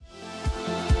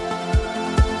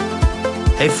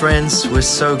Hey friends, we're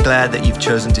so glad that you've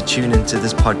chosen to tune into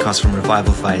this podcast from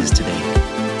Revival Fires today.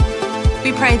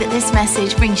 We pray that this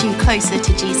message brings you closer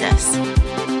to Jesus.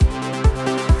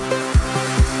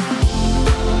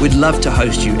 We'd love to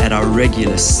host you at our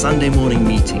regular Sunday morning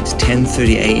meetings,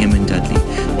 10:30 a.m. in Dudley.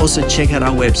 Also check out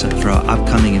our website for our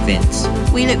upcoming events.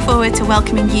 We look forward to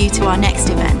welcoming you to our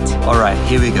next event. All right,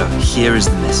 here we go. Here is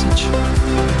the message.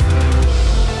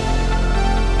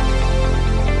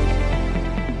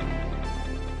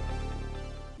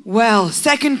 Well,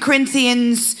 2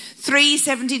 Corinthians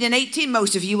 3:17 and 18,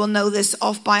 most of you will know this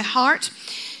off by heart.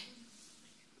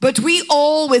 But we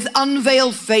all with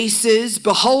unveiled faces,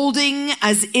 beholding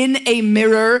as in a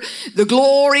mirror the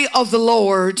glory of the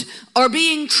Lord, are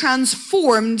being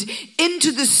transformed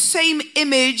into the same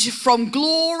image from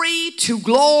glory to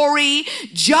glory,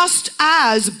 just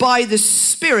as by the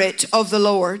Spirit of the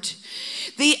Lord.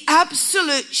 The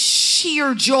absolute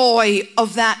sheer joy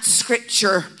of that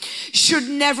scripture should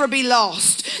never be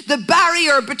lost. The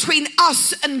barrier between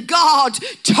us and God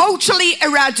totally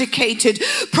eradicated.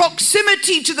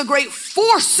 Proximity to the great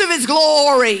force of his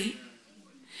glory.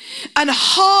 And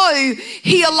how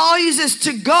he allows us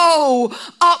to go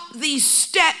up these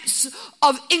steps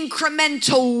of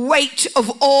incremental weight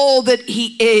of all that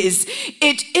he is.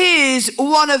 It is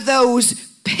one of those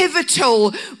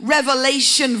pivotal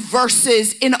revelation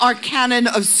verses in our canon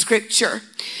of scripture.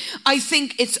 I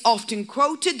think it's often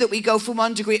quoted that we go from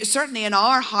one degree, certainly in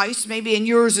our house, maybe in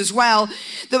yours as well,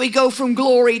 that we go from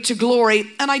glory to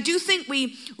glory. And I do think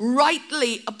we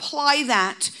rightly apply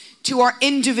that to our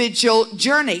individual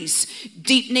journeys.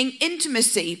 Deepening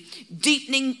intimacy,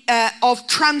 deepening of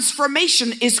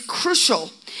transformation is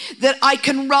crucial. That I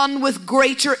can run with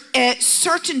greater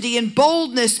certainty and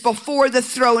boldness before the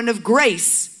throne of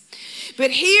grace.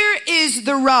 But here is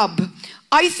the rub.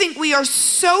 I think we are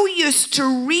so used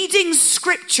to reading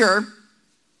scripture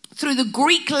through the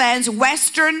Greek lens,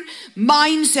 Western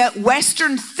mindset,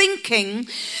 Western thinking,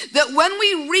 that when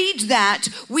we read that,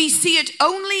 we see it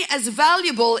only as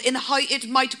valuable in how it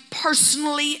might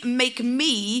personally make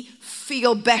me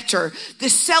feel better. The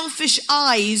selfish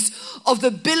eyes of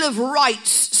the Bill of Rights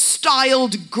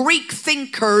styled Greek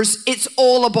thinkers, it's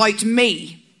all about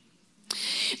me.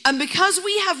 And because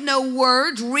we have no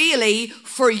word really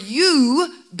for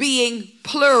you being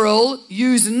plural,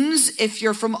 usins if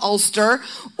you're from Ulster,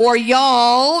 or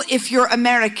y'all if you're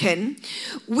American,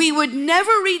 we would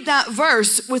never read that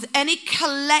verse with any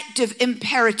collective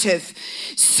imperative.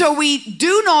 So we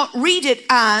do not read it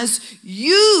as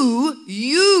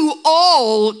you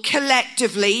all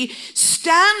collectively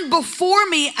stand before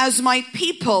me as my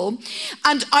people,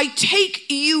 and I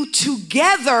take you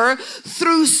together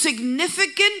through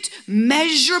significant,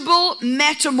 measurable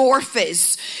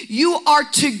metamorphosis. You are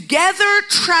together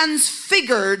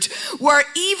transfigured, where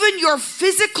even your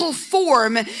physical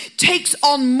form takes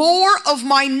on more of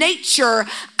my nature,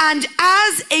 and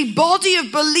as a body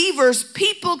of believers,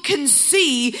 people can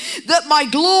see that my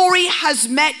glory has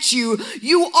met you.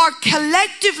 You are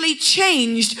collectively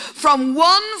changed from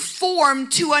one form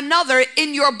to another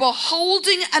in your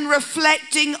beholding and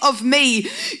reflecting of me.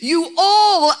 You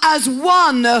all as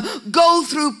one go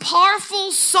through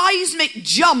powerful seismic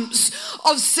jumps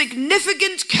of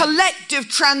significant collective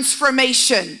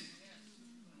transformation.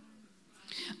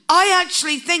 I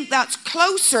actually think that's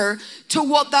closer to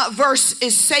what that verse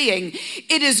is saying.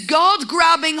 It is God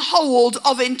grabbing hold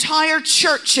of entire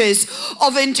churches,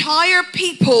 of entire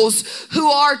peoples who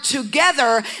are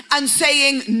together and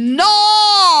saying,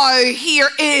 now here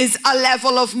is a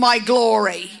level of my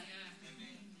glory.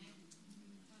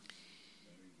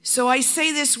 So I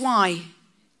say this, why?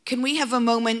 Can we have a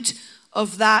moment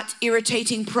of that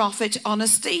irritating prophet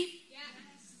honesty?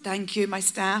 Thank you, my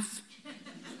staff.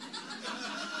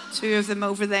 Two of them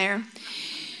over there.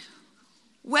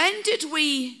 When did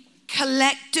we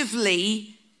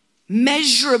collectively,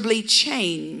 measurably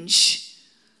change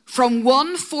from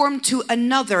one form to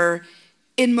another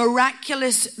in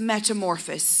miraculous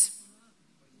metamorphosis?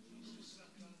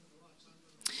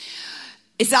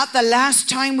 Is that the last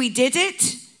time we did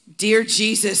it? Dear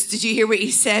Jesus, did you hear what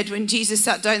he said when Jesus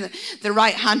sat down at the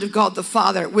right hand of God the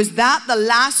Father? Was that the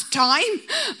last time?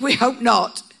 We hope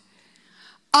not.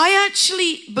 I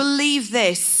actually believe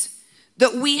this,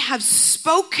 that we have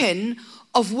spoken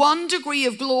of one degree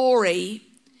of glory,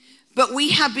 but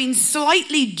we have been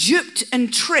slightly duped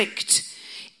and tricked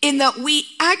in that we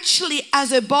actually,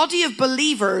 as a body of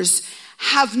believers,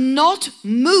 have not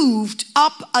moved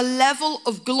up a level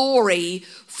of glory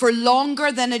for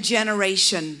longer than a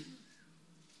generation.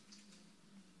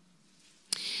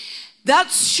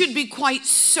 That should be quite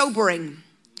sobering.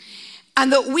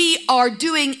 and that we are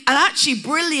doing an actually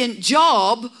brilliant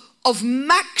job of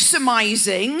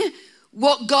maximizing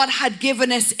what God had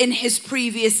given us in his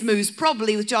previous moves,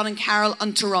 probably with John and Carol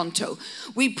and Toronto.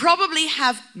 We probably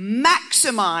have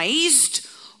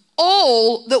maximized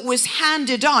all that was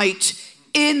handed out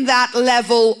in that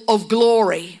level of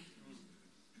glory.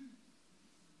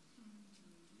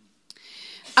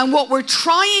 And what we're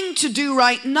trying to do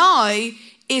right now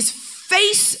is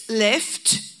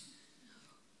facelift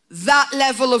that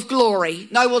level of glory.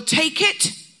 Now we'll take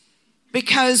it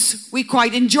because we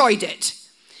quite enjoyed it.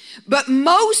 But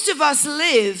most of us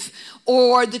live,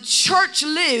 or the church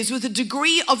lives, with a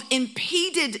degree of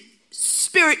impeded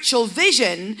spiritual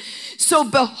vision. So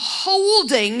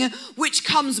beholding, which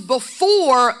comes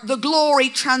before the glory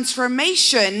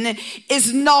transformation,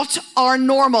 is not our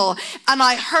normal. And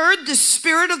I heard the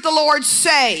Spirit of the Lord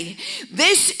say,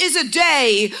 this is a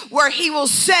day where he will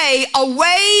say,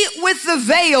 away with the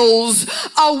veils,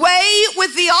 away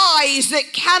with the eyes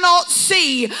that cannot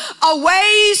see,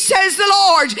 away, says the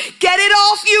Lord, get it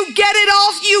off you, get it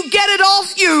off you, get it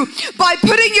off you, by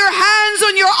putting your hands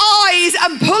on your eyes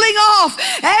and pulling off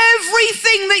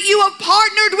everything that you have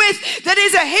partnered with that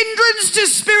is a hindrance to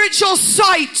spiritual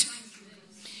sight.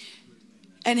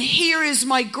 And here is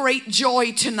my great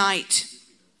joy tonight.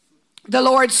 The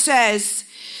Lord says,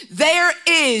 there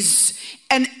is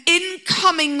an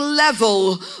incoming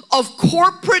level of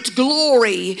corporate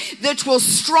glory that will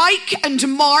strike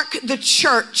and mark the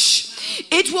church.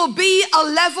 It will be a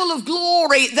level of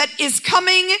glory that is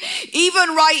coming even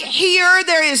right here.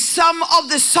 There is some of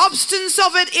the substance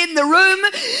of it in the room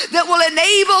that will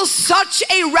enable such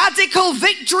a radical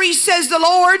victory, says the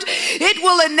Lord. It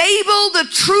will enable the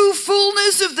true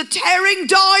fullness of the tearing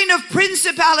down of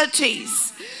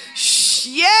principalities.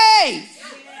 Yay!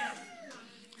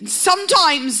 And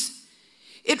sometimes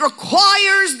it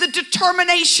requires the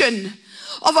determination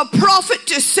of a prophet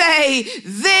to say,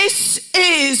 this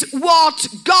is what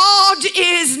God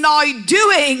is now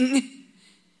doing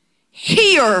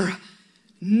here,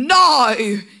 now,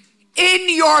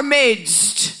 in your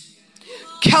midst.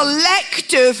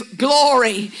 Collective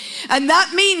glory. And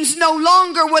that means no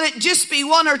longer will it just be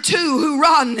one or two who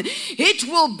run. It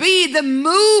will be the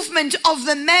movement of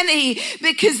the many,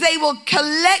 because they will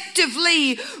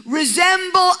collectively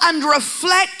resemble and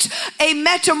reflect a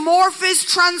metamorphosis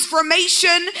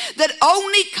transformation that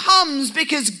only comes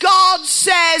because God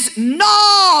says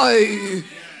no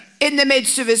in the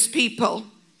midst of his people.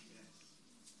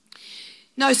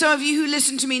 Now, some of you who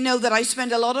listen to me know that I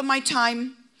spend a lot of my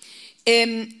time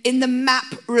in the map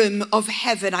room of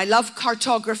heaven. I love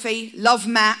cartography, love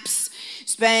maps,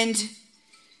 spend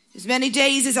as many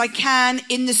days as I can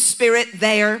in the spirit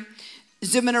there,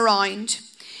 zooming around.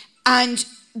 And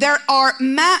there are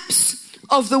maps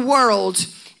of the world,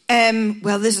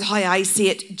 well, this is how I see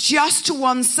it, just to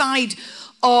one side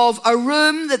of a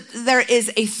room that there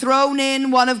is a throne in,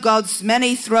 one of God's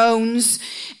many thrones.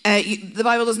 The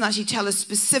Bible doesn't actually tell us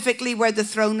specifically where the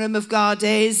throne room of God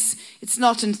is. It's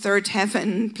not in third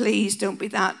heaven. Please don't be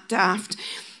that daft.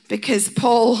 Because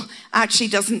Paul actually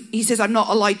doesn't, he says, I'm not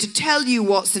allowed to tell you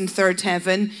what's in third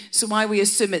heaven. So why we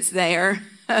assume it's there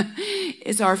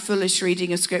is our foolish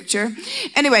reading of scripture.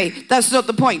 Anyway, that's not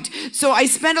the point. So I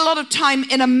spend a lot of time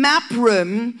in a map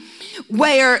room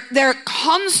where they're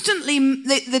constantly,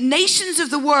 the nations of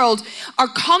the world are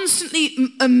constantly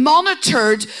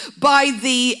monitored by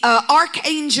the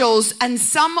archangels and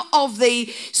some of the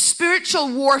spiritual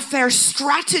warfare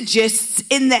strategists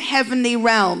in the heavenly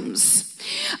realms.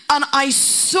 And I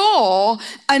saw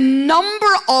a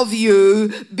number of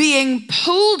you being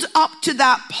pulled up to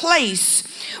that place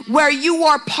where you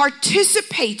are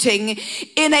participating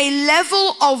in a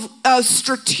level of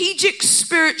strategic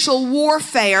spiritual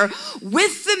warfare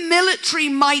with the military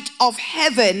might of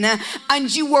heaven,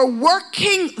 and you are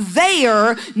working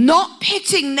there, not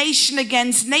pitting nation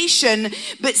against nation,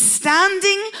 but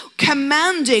standing,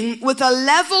 commanding with a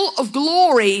level of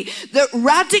glory that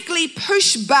radically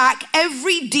push back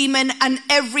every demon and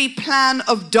every plan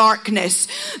of darkness.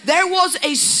 There was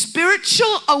a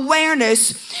spiritual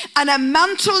awareness and a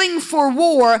mantling for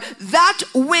war that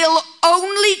will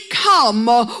only come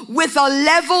with a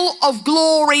level of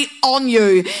glory on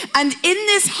you. And in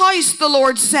this house, the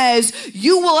Lord says,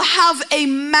 you will have a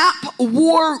map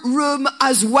war room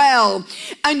as well.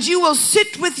 And you will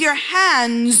sit with your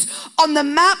hands on the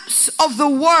maps of the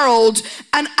world.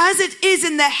 And as it is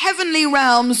in the heavenly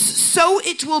realms, so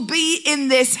it will be in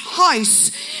this house.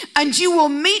 And you will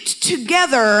meet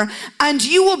together, and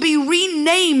you will be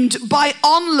renamed by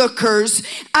onlookers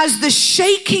as the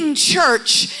shaking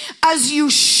church, as you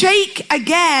shake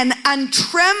again and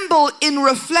tremble in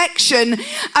reflection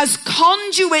as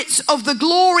conduits of the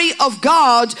glory of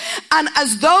God and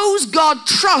as those God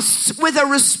trusts with a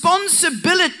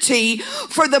responsibility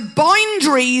for the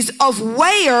boundaries of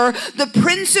where the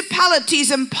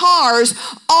principalities and powers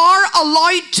are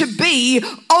allowed to be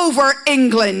over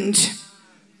England.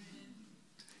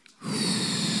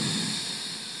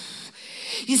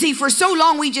 You see, for so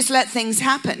long we just let things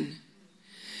happen.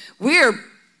 We're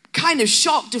kind of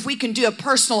shocked if we can do a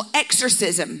personal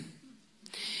exorcism.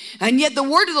 And yet the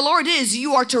word of the Lord is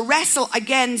you are to wrestle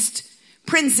against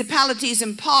principalities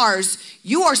and powers.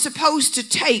 You are supposed to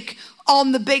take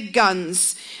on the big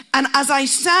guns. And as I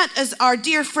sat, as our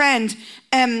dear friend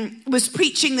was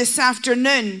preaching this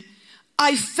afternoon,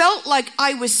 I felt like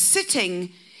I was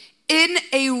sitting in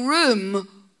a room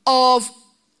of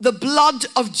the blood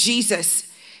of Jesus.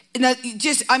 Now,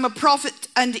 I'm a prophet,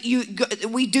 and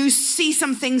we do see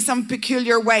some things some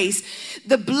peculiar ways.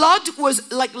 The blood was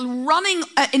like running.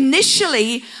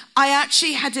 Initially, I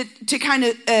actually had to kind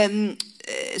of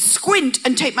squint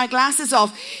and take my glasses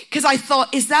off because I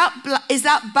thought, is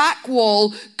that back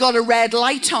wall got a red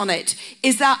light on it?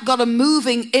 Is that got a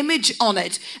moving image on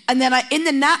it? And then in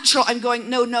the natural, I'm going,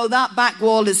 no, that back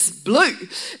wall is blue.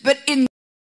 But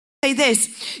say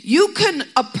this, you can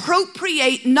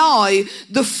appropriate now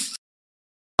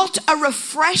not a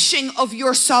refreshing of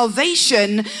your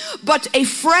salvation, but a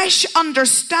fresh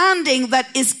understanding that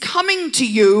is coming to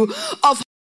you of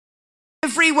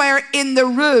everywhere in the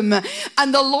room.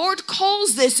 And the Lord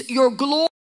calls this your glory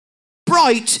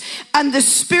bright. And the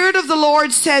Spirit of the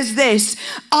Lord says this,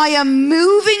 I am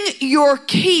moving your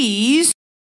keys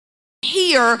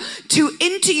here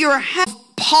into your hand.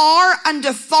 Power and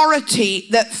authority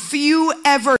that few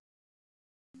ever.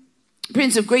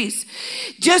 Prince of Greece,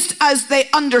 just as they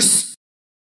understood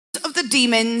of the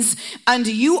demons, and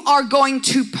you are going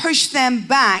to push them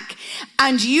back,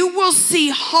 and you will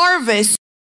see harvest.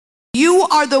 You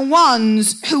are the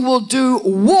ones who will do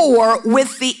war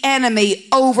with the enemy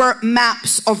over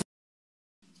maps of.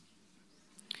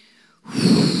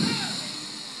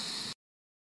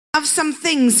 Have some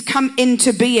things come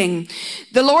into being.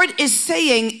 The Lord is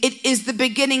saying it is the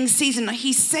beginning season.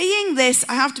 He's saying this,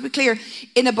 I have to be clear,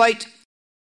 in about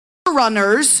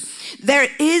runners. There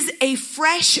is a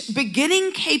fresh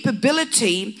beginning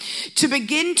capability to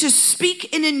begin to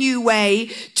speak in a new way,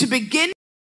 to begin.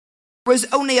 There was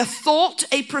only a thought,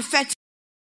 a prophetic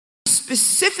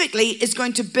specifically is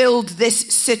going to build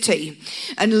this city.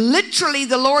 And literally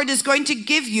the Lord is going to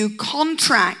give you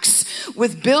contracts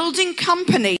with building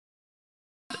companies,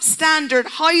 standard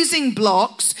housing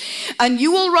blocks, and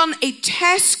you will run a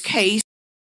test case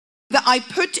that I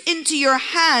put into your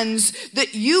hands,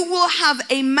 that you will have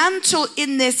a mantle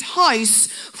in this house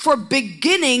for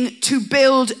beginning to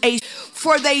build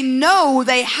for they know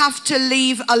they have to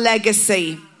leave a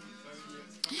legacy.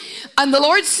 And the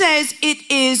Lord says it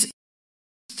is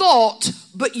thought,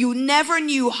 but you never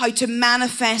knew how to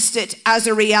manifest it as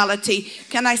a reality.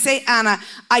 Can I say, Anna,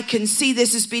 I can see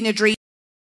this as being a dream.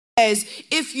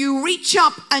 If you reach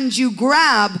up and you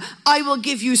grab, I will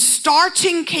give you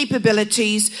starting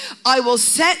capabilities. I will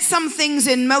set some things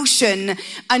in motion,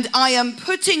 and I am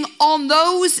putting on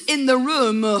those in the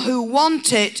room who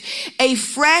want it a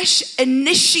fresh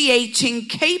initiating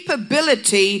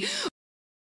capability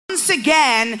once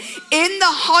again in the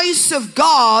house of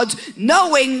God,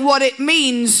 knowing what it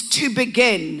means to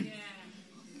begin.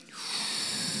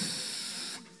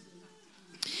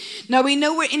 Now, we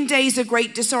know we're in days of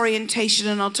great disorientation,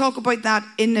 and I'll talk about that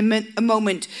in a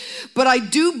moment. But I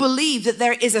do believe that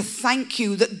there is a thank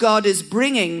you that God is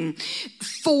bringing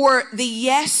for the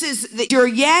yeses. That your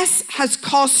yes has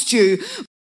cost you.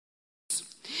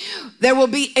 There will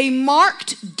be a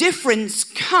marked difference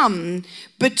come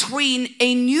between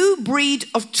a new breed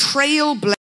of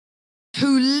trailblazers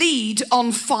who lead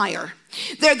on fire.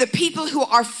 They're the people who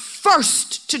are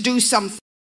first to do something.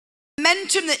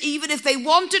 Momentum that even if they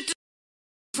wanted to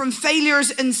from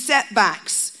failures and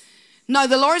setbacks. Now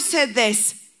the Lord said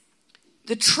this,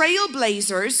 the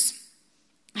trailblazers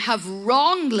have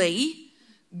wrongly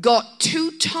got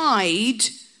too tied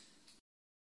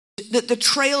that the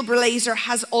trailblazer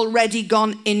has already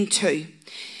gone into.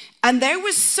 And there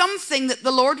was something that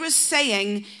the Lord was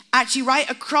saying actually right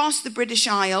across the British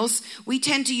Isles. We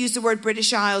tend to use the word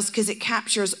British Isles because it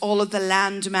captures all of the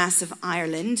landmass of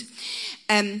Ireland.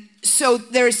 So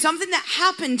there is something that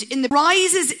happened in the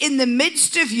rises in the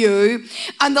midst of you.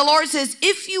 And the Lord says,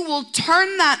 if you will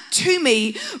turn that to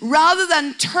me, rather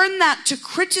than turn that to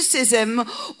criticism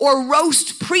or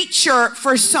roast preacher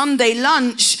for Sunday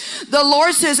lunch, the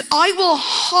Lord says, I will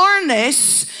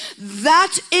harness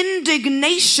that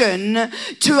indignation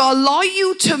to allow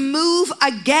you to move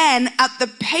again at the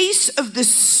pace of the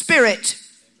Spirit.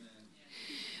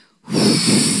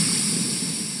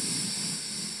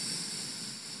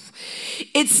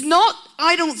 It's not,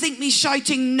 I don't think, me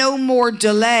shouting no more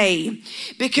delay,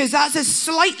 because that's a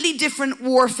slightly different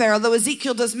warfare, although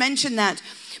Ezekiel does mention that.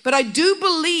 But I do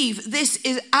believe this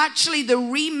is actually the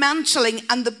remantling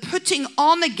and the putting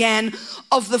on again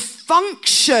of the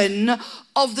function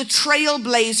of the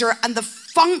trailblazer and the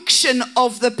function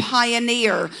of the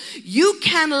pioneer. You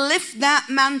can lift that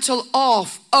mantle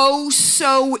off oh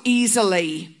so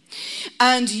easily.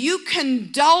 And you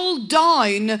can dull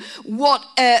down what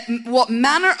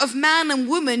manner of man and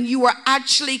woman you are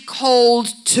actually called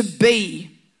to be.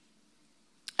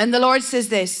 And the Lord says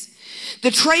this: the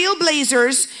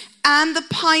trailblazers and the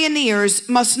pioneers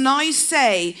must now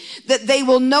say that they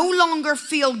will no longer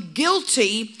feel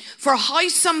guilty for how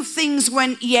some things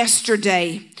went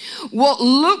yesterday. What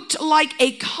looked like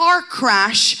a car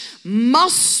crash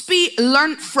must be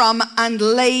learnt from and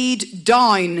laid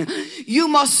down. You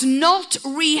must not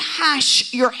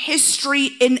rehash your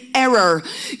history in error.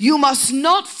 You must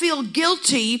not feel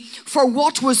guilty for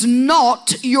what was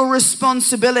not your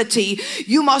responsibility.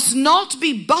 You must not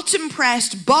be button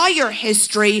pressed by your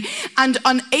history and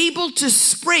unable to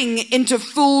spring into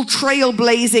full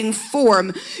trailblazing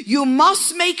form. You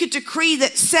must make a decree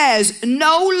that says,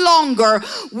 no longer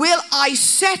will I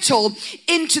settle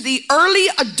into the early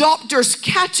adopters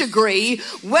category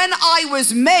when I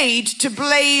was made to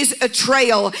blaze a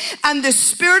trail. And the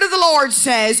Spirit of the Lord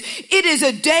says, it is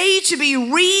a day to be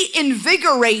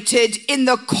reinvigorated in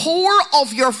the core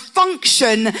of your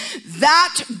function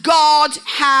that God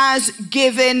has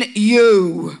given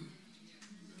you.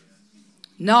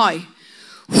 Now,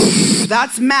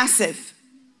 that's massive.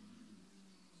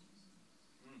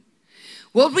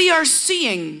 What we are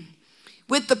seeing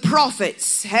with the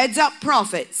prophets, heads up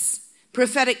prophets,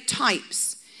 prophetic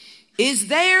types, is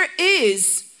there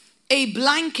is a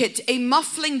blanket, a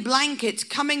muffling blanket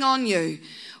coming on you,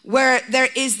 where there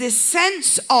is this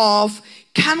sense of,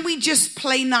 can we just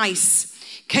play nice?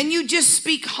 Can you just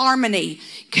speak harmony?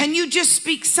 Can you just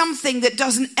speak something that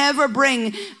doesn't ever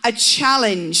bring a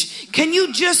challenge? Can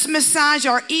you just massage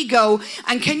our ego?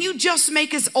 And can you just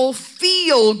make us all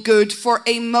feel good for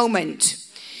a moment?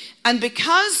 And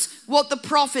because what the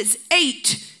prophets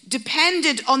ate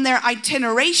depended on their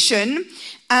itineration,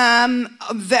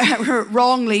 very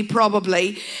wrongly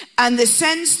probably, and the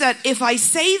sense that if I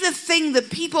say the thing that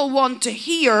people want to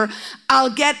hear, I'll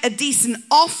get a decent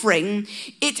offering.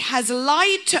 It has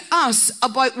lied to us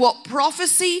about what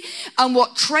prophecy and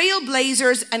what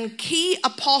trailblazers and key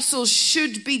apostles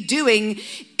should be doing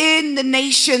in the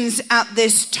nations at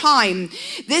this time.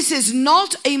 This is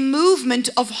not a movement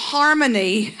of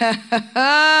harmony.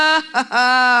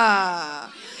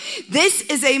 This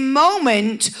is a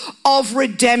moment of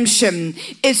redemption.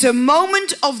 It's a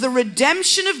moment of the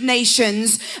redemption of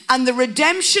nations and the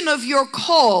redemption of your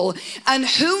call. And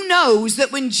who knows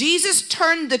that when Jesus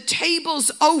turned the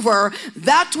tables over,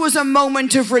 that was a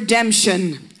moment of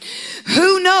redemption.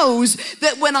 Who knows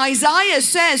that when Isaiah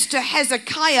says to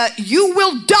Hezekiah, you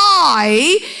will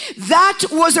die, that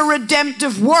was a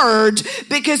redemptive word,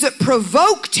 because it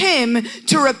provoked him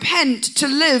to repent, to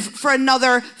live for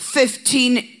another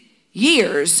 15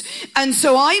 years. And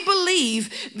so I believe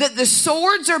that the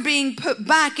swords are being put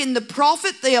back in the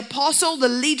prophet, the apostle, the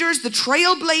leaders, the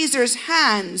trailblazers'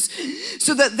 hands,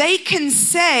 so that they can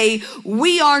say,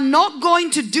 we are not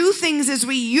going to do things as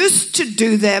we used to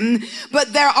do them,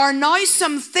 but there are now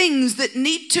some things that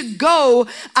need to go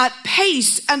at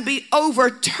pace and be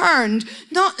overturned.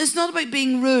 It's not about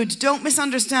being rude. Don't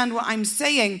misunderstand what I'm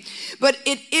saying, but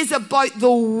it is about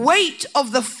the weight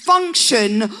of the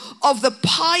function of the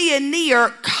pioneer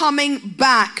coming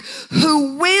back,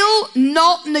 who will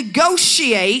not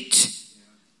negotiate,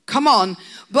 come on,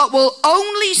 but will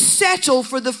only settle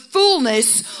for the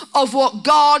fullness of what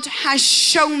God has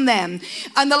shown them.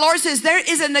 And the Lord says there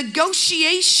is a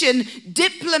negotiation,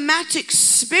 diplomatic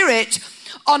spirit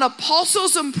on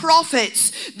apostles and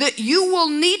prophets that you will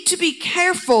need to be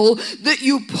careful that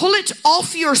you pull it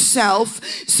off yourself,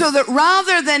 so that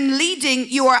rather than leading,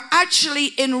 you are actually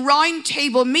in round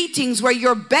table meetings where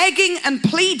you're begging and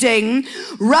pleading,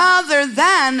 rather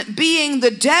than being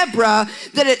the Deborah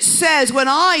that it says, when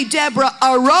I, Deborah,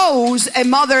 arose, a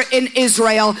mother in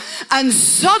Israel, and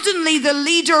suddenly the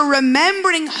leader,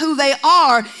 remembering who they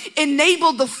are,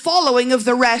 enabled the following of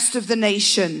the rest of the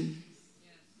nation.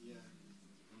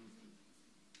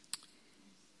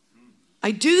 I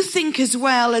do think as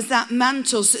well as that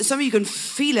mantle, some of you can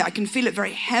feel it. I can feel it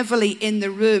very heavily in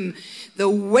the room. The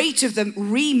weight of the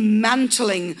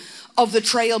remantling of the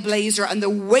trailblazer and the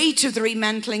weight of the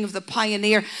remantling of the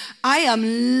pioneer. I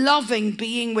am loving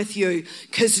being with you,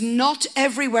 because not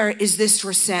everywhere is this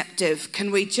receptive. Can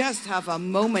we just have a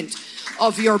moment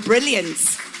of your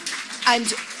brilliance and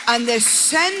the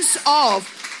sense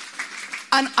of...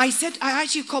 And I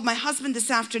actually called my husband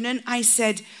this afternoon. I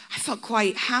said, I felt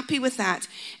quite happy with that.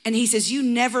 And he says, you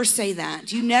never say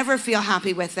that. You never feel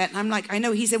happy with it. And I'm like, I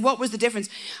know. He said, what was the difference?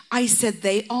 I said,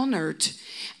 they honored.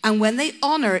 And when they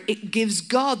honor, it gives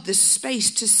God the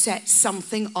space to set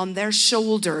something on their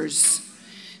shoulders.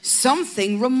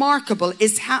 Something remarkable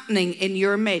is happening in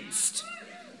your midst.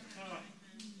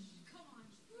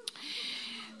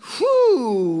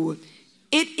 Whew.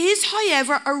 It is,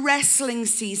 however, a wrestling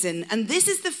season. And this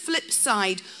is the flip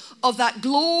side of that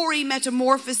glory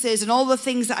metamorphosis and all the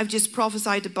things that I've just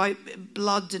prophesied about,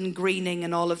 blood and greening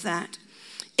and all of that.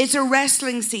 It's a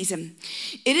wrestling season.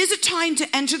 It is a time to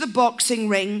enter the boxing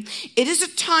ring. It is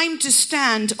a time to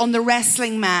stand on the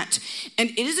wrestling mat.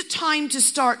 And it is a time to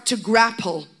start to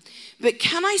grapple. But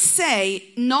can I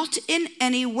say, not in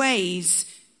any ways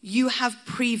you have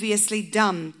previously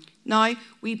done. Now,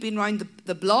 we've been around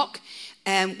the block.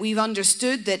 And we've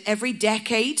understood that every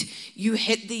decade you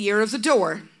hit the year of the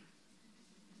door.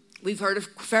 We've heard a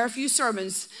fair few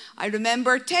sermons. I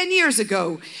remember 10 years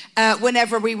ago,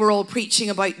 whenever we were all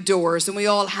preaching about doors, and we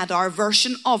all had our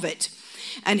version of it.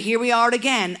 And here we are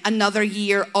again, another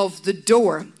year of the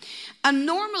door. And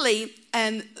normally,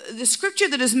 the scripture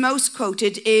that is most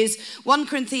quoted is 1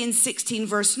 Corinthians 16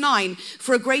 verse 9.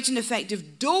 For a great and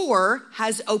effective door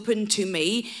has opened to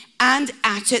me, and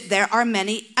at it there are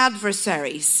many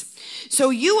adversaries. So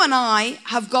you and I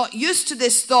have got used to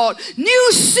this thought,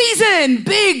 new season,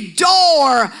 big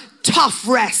door, tough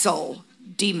wrestle,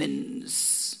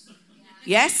 demons.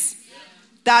 Yes?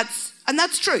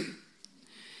 That's true.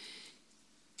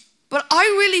 But I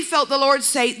really felt the Lord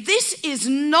say, this is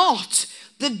not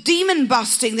the demon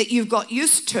busting that you've got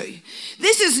used to.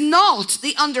 This is not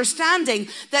the understanding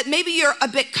that maybe you're a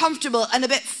bit comfortable and a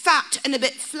bit fat and a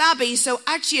bit flabby. So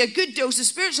actually a good dose of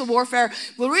spiritual warfare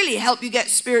will really help you get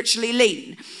spiritually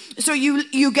lean. So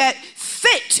you get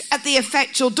fit at the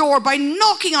effectual door by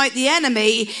knocking out the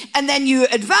enemy, and then you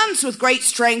advance with great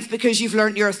strength because you've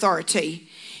learned your authority.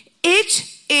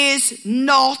 It is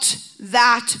not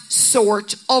that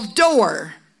sort of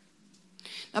door.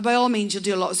 Now, by all means, you'll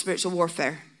do a lot of spiritual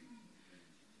warfare.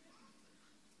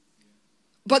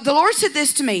 But the Lord said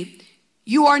this to me,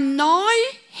 you are now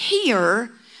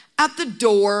here at the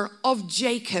door of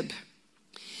Jacob.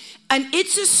 And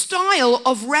it's a style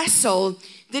of wrestle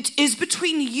that is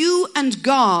between you and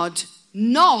God,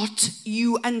 not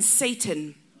you and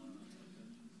Satan.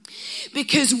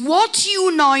 Because what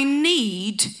you now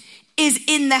need is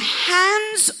in the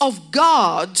hands of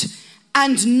God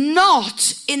and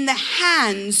not in the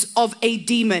hands of a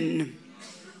demon.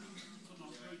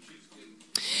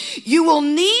 You will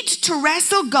need to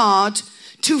wrestle God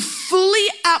to fully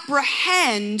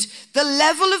apprehend the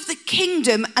level of the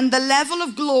kingdom and the level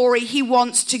of glory he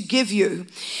wants to give you.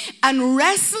 And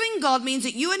wrestling God means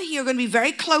that you and he are going to be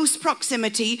very close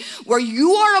proximity, where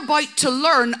you are about to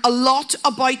learn a lot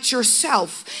about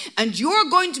yourself, and you're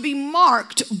going to be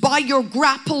marked by your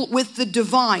grapple with the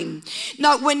divine.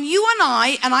 Now, when you and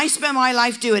I spend my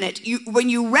life doing it, when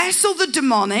you wrestle the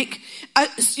demonic,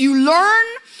 you learn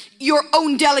your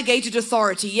own delegated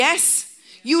authority, yes?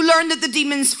 You learn that the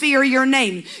demons fear your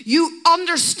name. You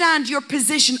understand your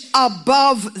position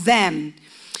above them.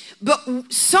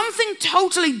 But something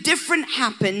totally different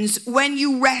happens when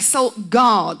you wrestle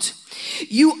God.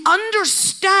 You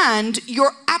understand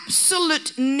your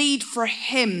absolute need for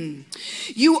him.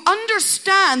 You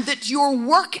understand that your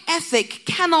work ethic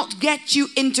cannot get you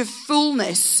into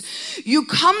fullness. You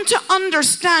come to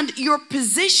understand your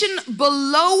position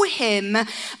below him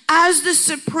as the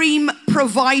supreme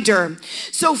provider.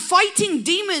 So fighting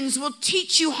demons will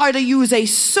teach you how to use a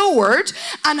sword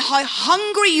and how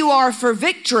hungry you are for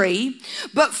victory.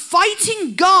 But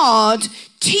fighting God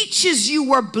teaches you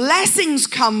where blessings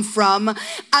come from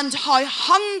and how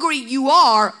hungry you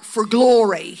are for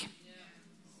glory.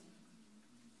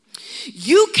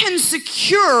 You can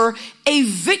secure a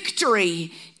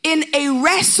victory in a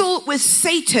wrestle with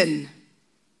Satan.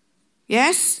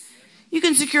 Yes? You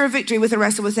can secure a victory with a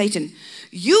wrestle with Satan.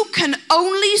 You can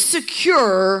only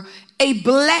secure a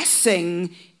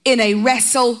blessing in a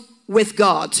wrestle with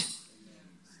God.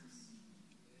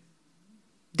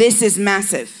 This is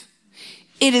massive.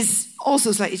 It is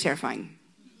also slightly terrifying.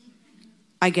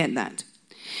 I get that.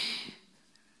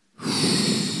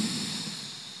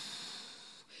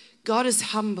 God is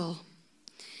humble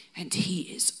and he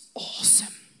is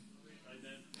awesome.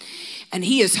 And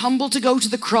he is humble to go to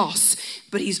the cross,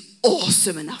 but he's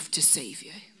awesome enough to save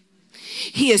you.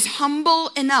 He is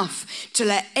humble enough to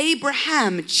let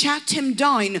Abraham chat him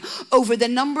down over the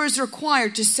numbers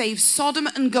required to save Sodom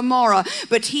and Gomorrah,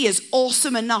 but he is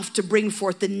awesome enough to bring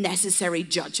forth the necessary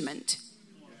judgment.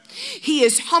 He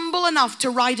is humble enough to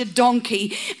ride a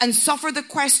donkey and suffer the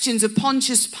questions of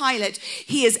Pontius Pilate.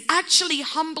 He is actually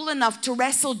humble enough to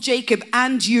wrestle Jacob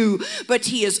and you, but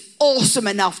he is awesome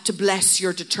enough to bless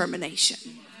your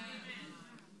determination.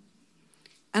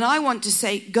 And I want to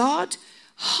say, God,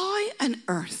 how on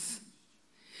earth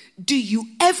do you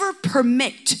ever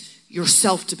permit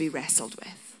yourself to be wrestled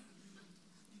with?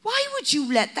 Why would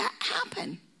you let that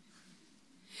happen?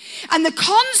 And the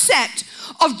concept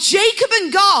of Jacob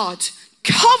and God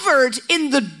covered in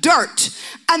the dirt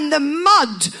and the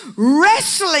mud,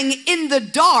 wrestling in the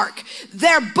dark,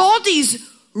 their bodies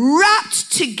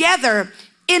wrapped together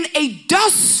in a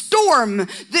dust storm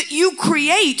that you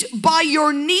create by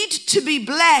your need to be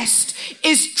blessed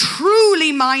is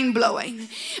truly mind-blowing.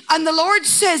 And the Lord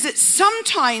says that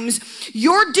sometimes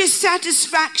your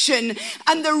dissatisfaction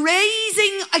and the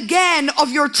raising again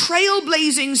of your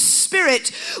trailblazing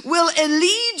spirit will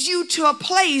lead you to a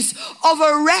place of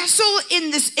a wrestle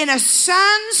in a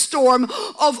sandstorm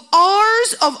of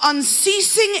hours of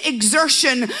unceasing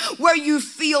exertion where you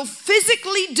feel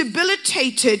physically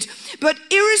debilitated, but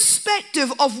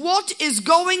irrespective of what is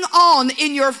going on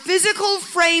in your physical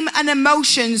frame and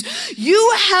emotions,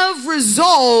 you have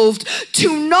resolved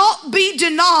to not be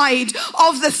denied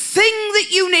of the thing that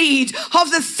you need,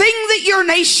 of the thing that your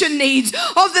nation needs,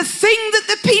 of the thing that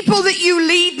the people that you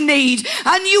lead need.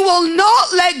 And you will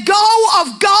not let go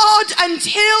of God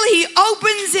until he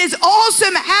opens his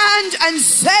awesome hand and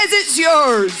says it's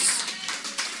yours.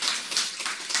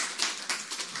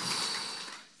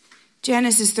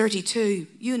 Genesis 32,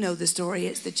 you know the story,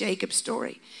 it's the Jacob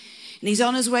story. And he's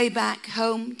on his way back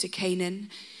home to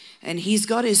Canaan, and he's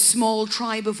got his small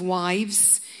tribe of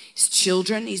wives, his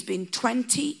children. He's been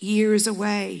 20 years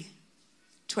away.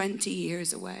 20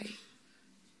 years away.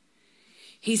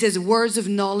 He says words of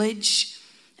knowledge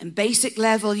and basic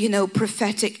level,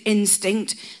 prophetic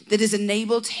instinct that has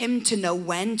enabled him to know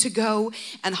when to go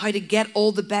and how to get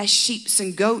all the best sheep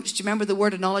and goats. Do you remember the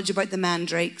word of knowledge about the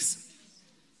mandrakes?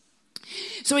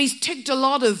 So he's ticked a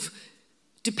lot of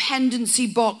dependency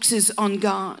boxes on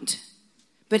God.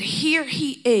 But here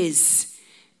he is,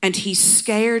 and he's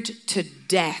scared to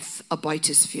death about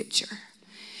his future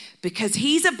because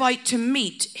he's about to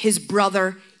meet his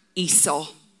brother Esau.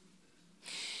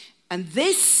 And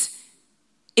this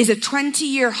is a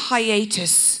 20-year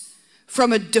hiatus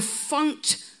from a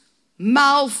defunct,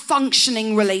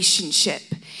 malfunctioning relationship.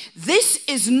 This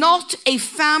is not a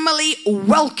family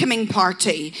welcoming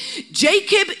party.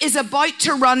 Jacob is about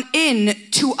to run in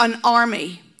to an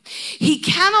army. He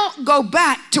cannot go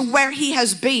back to where he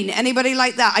has been. Anybody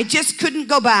like that? I just couldn't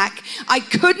go back. I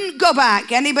couldn't go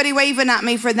back. Anybody waving at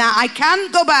me for that? I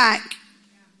can't go back.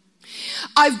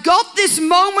 I've got this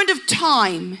moment of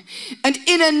time, and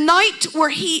in a night where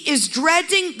he is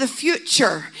dreading the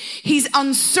future, he's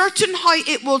uncertain how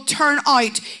it will turn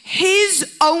out.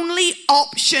 His only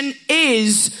option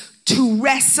is to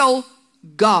wrestle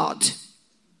God.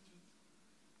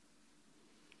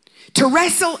 To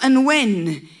wrestle and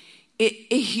win,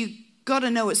 you got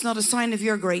to know it's not a sign of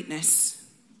your greatness.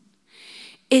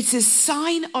 It's a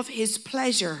sign of his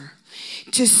pleasure.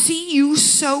 To see you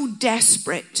so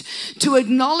desperate, to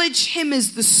acknowledge him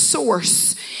as the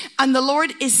source. And the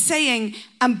Lord is saying,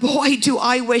 and boy, do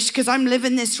I wish, because I'm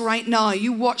living this right now.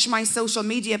 You watch my social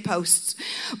media posts.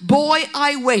 Boy,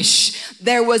 I wish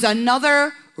there was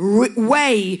another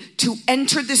way to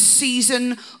enter the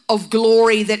season of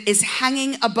glory that is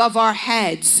hanging above our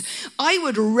heads. I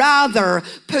would rather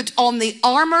put on the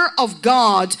armor of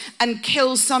God and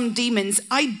kill some demons.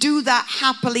 I do that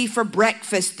happily for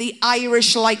breakfast. The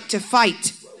Irish like to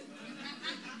fight.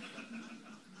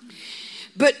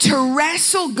 But to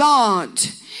wrestle God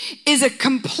is a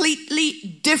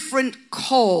completely different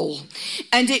call,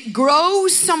 and it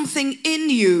grows something in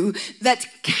you that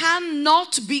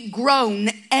cannot be grown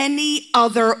any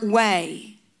other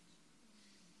way.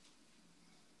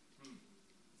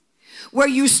 Where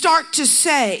you start to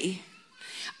say,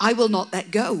 I will not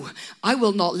let go. I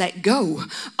will not let go.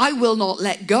 I will not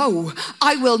let go.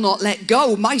 I will not let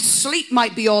go. My sleep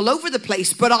might be all over the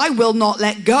place, but I will not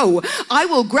let go. I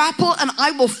will grapple and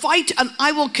I will fight and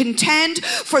I will contend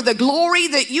for the glory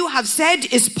that you have said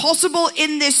is possible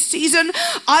in this season.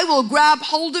 I will grab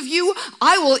hold of you.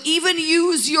 I will even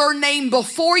use your name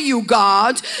before you,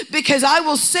 God, because I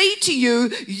will say to you,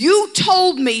 you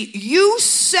told me, you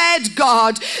said,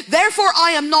 God, therefore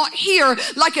I am not here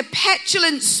like a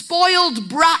petulant, spoiled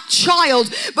brat child,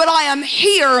 but I am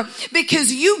here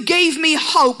because you gave me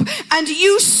hope, and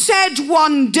you said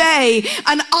one day,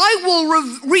 and I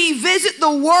will revisit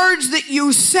the words that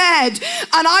you said,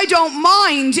 and I don't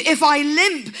mind if I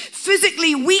limp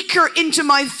physically weaker into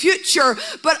my future,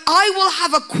 but I will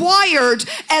have acquired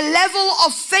a level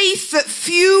of faith that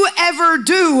few ever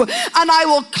do, and I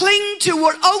will cling to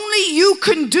what only you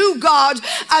can do, God,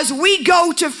 as we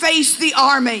go to face the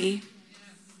army.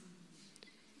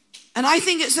 And I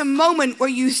think it's a moment where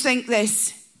you think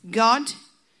this, God,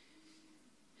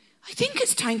 I think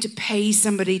it's time to pay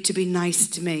somebody to be nice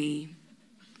to me.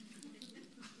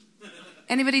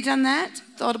 Anybody done that?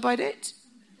 Thought about it?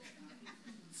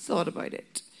 Thought about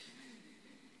it.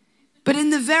 But in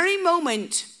the very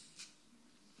moment,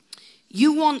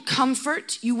 you want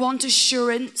comfort, you want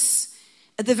assurance.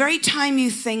 At the very time you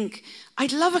think,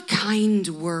 I'd love a kind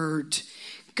word.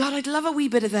 God, I'd love a wee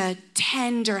bit of a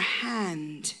tender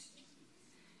hand.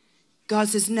 God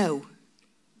says, no,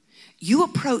 you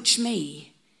approach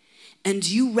me and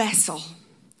you wrestle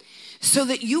so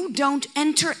that you don't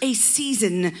enter a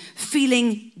season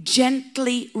feeling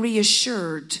gently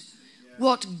reassured.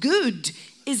 What good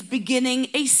is beginning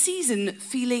a season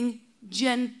feeling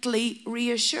gently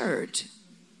reassured?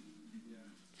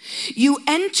 You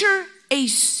enter a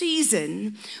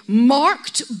season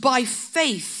marked by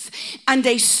faith and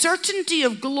a certainty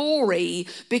of glory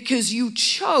because you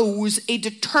chose a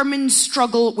determined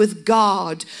struggle with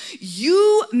God.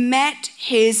 You met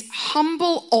his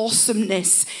humble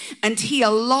awesomeness and he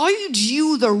allowed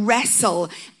you the wrestle,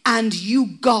 and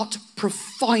you got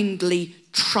profoundly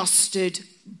trusted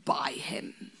by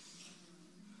him.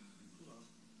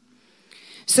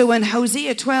 So when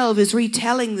Hosea 12 is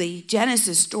retelling the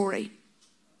Genesis story,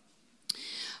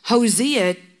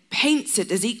 Hosea paints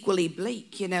it as equally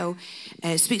bleak,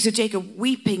 speaks of Jacob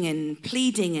weeping and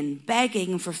pleading and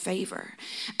begging for favor,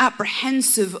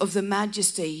 apprehensive of the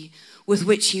majesty with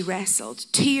which he wrestled,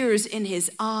 tears in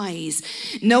his eyes,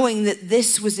 knowing that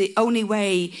this was the only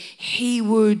way he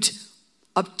would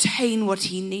obtain what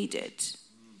he needed.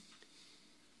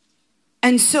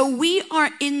 And so we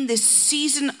are in this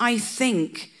season, I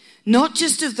think, not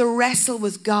just of the wrestle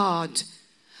with God,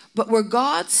 but where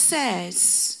God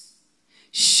says,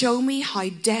 show me how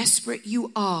desperate you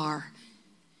are,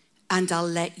 and I'll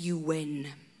let you win.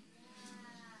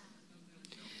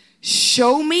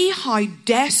 Show me how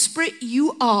desperate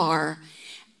you are,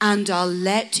 and I'll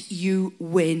let you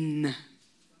win.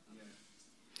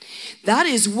 That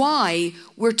is why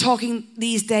we're talking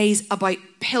these days about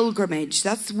pilgrimage.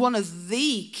 That's one of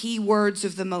the key words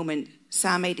of the moment.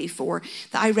 Psalm 84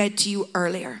 that I read to you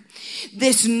earlier.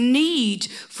 This need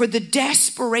for the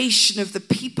desperation of the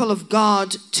people of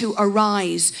God to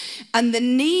arise, and the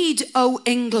need, O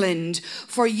England,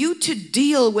 for you to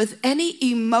deal with any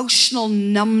emotional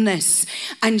numbness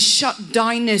and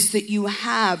shutdownness that you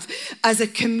have as a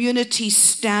community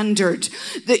standard,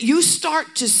 that you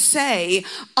start to say,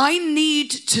 I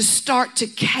need to start to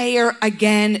care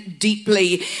again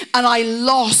deeply, and I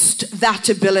lost that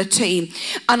ability,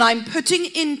 and I'm putting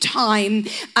in time,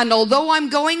 and although I'm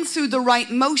going through the right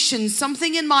motions,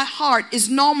 something in my heart is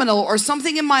nominal, or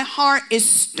something in my heart is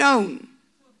stone.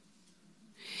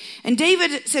 And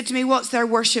David said to me, what's their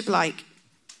worship like?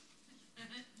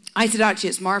 I said, actually,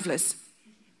 it's marvelous.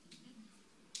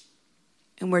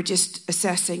 And we're just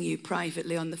assessing you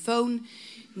privately on the phone.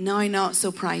 No, not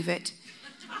so private.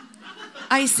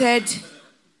 I said,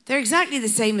 they're exactly the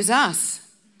same as us.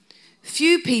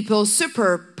 Few people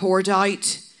super poured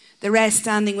out, the rest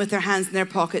standing with their hands in their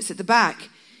pockets at the back.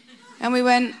 And we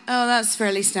went, oh, that's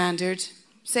fairly standard.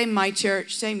 Same my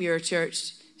church, same your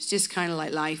church. It's just kind of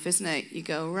like life, isn't it? You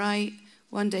go, right,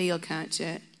 one day you'll catch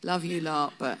it. Love you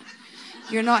lot, but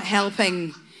you're not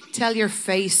helping. Tell your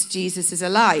face Jesus is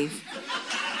alive.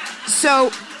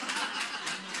 So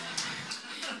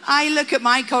I look at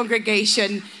my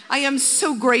congregation. I am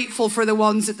so grateful for the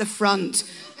ones at the front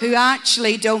who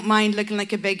actually don't mind looking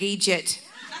like a big Egypt.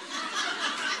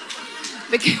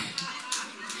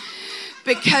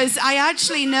 Because I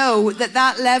actually know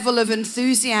that level of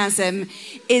enthusiasm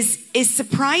is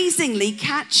surprisingly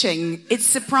catching. It's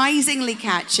surprisingly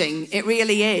catching. It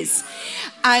really is.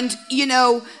 And,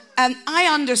 I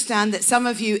understand that some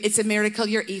of you, it's a miracle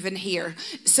you're even here.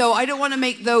 So I don't want to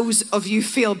make those of you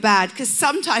feel bad, because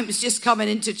sometimes just coming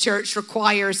into church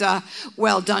requires a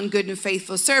well done, good and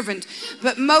faithful servant.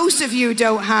 But most of you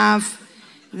don't have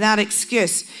that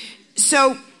excuse.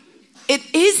 So it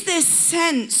is this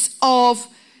sense of,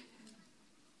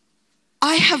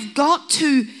 I have got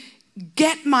to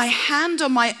get my hand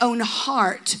on my own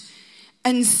heart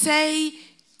and say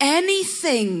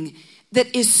anything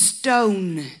that is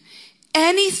stone,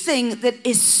 anything that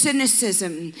is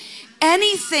cynicism,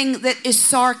 anything that is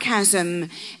sarcasm,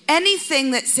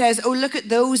 anything that says, oh, look at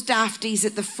those dafties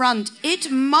at the front,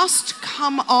 it must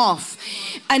come off.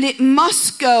 And it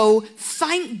must go,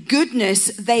 thank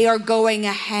goodness they are going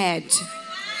ahead.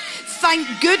 Thank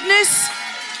goodness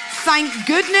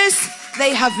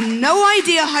they have no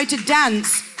idea how to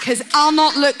dance, because I'll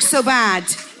not look so bad.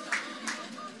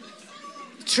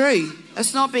 True.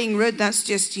 That's not being rude. That's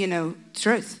just,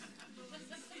 truth.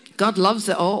 God loves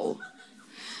it all.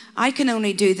 I can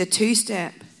only do the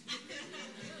two-step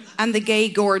and the gay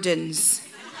Gordons.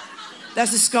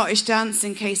 That's a Scottish dance,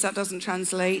 in case that doesn't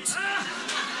translate.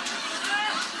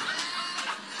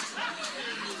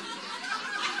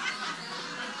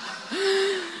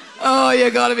 Oh,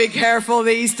 you got to be careful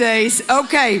these days.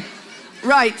 Okay,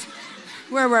 right.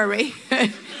 Where were we?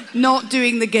 Not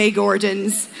doing the gay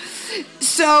Gordons.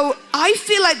 So I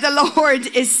feel like the Lord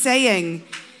is saying,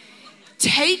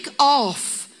 take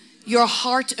off your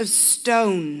heart of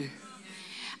stone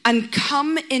and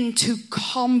come into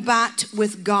combat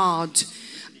with God.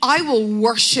 I will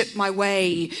worship my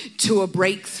way to a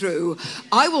breakthrough.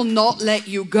 I will not let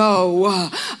you go.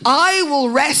 I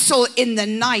will wrestle in the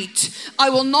night.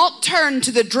 I will not turn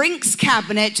to the drinks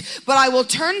cabinet, but I will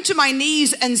turn to my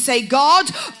knees and say, God,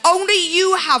 only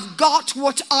you have got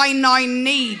what I now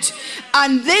need.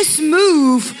 And this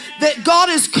move that God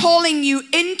is calling you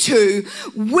into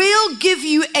will give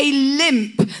you a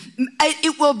limp.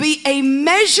 It will be a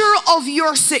measure of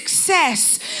your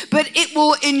success, but it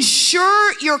will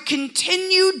ensure your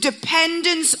continued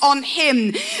dependence on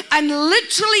Him. And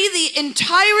literally the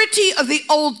entirety of the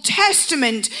Old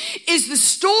Testament is the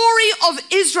story of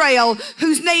Israel,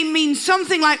 whose name means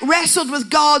something like wrestled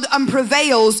with God and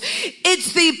prevails.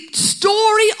 It's the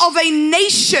story of a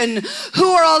nation who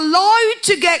are allowed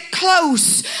to get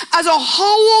close as a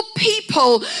whole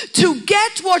people to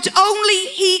get what only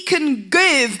He can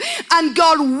give. And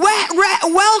God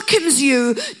welcomes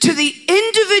you to the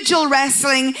individual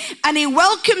wrestling, and He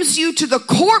welcomes you to the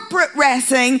corporate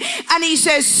wrestling, and He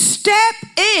says, step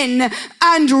in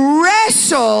and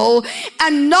wrestle.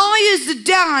 And now is the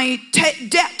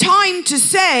time to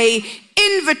say,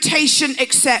 invitation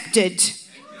accepted.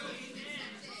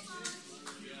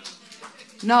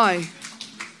 Now,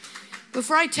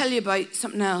 before I tell you about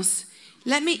something else,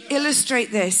 let me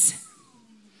illustrate this.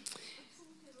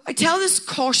 I tell this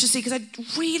cautiously because I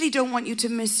really don't want you to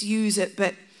misuse it,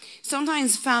 but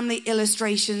sometimes family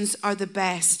illustrations are the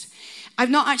best. I've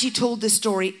not actually told this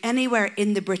story anywhere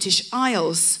in the British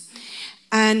Isles,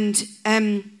 and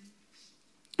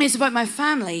it's about my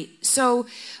family. So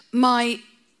my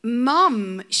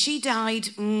mum, she died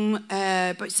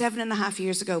about 7.5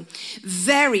 years ago,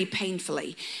 very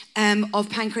painfully, of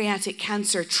pancreatic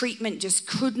cancer. Treatment just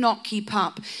could not keep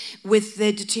up with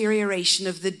the deterioration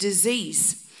of the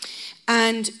disease.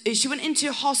 And she went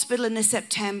into hospital in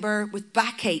September with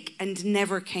backache and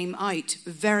never came out,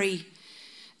 very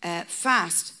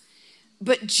fast.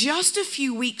 But just a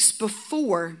few weeks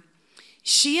before,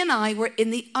 she and I were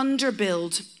in the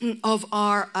underbuild of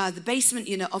the basement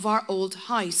unit of our old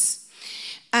house.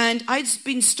 And I'd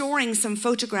been storing some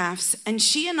photographs, and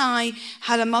she and I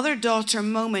had a mother-daughter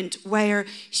moment where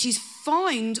she's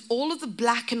found all of the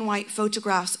black and white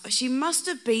photographs. She must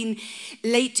have been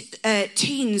late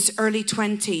teens, early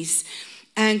 20s.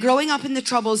 And growing up in the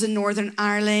Troubles in Northern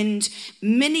Ireland,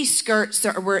 mini skirts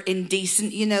that were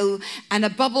indecent, and a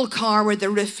bubble car where the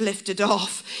roof lifted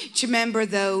off. Do you remember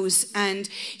those? And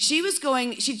she'd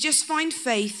just found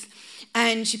faith,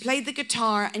 and she played the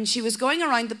guitar, and she was going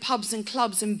around the pubs and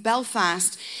clubs in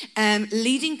Belfast,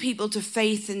 leading people to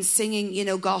faith and singing,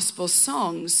 gospel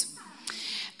songs.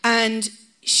 And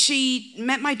she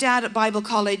met my dad at Bible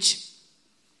college,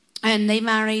 and they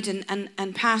married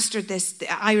and pastored the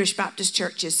Irish Baptist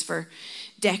churches for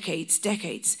decades.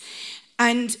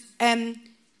 And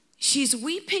she's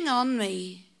weeping on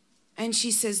me, and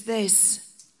she says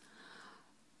this,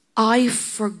 I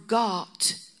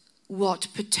forgot what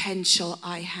potential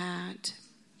I had.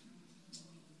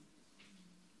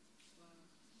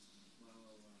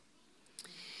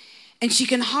 And she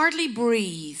can hardly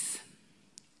breathe.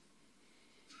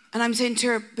 And I'm saying to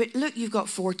her, but look, you've got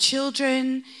 4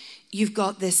 children. You've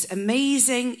got this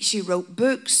amazing, she wrote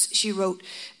books. She wrote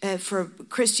for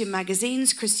Christian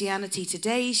magazines, Christianity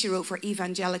Today. She wrote for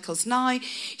Evangelicals Now.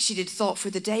 She did Thought for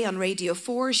the Day on Radio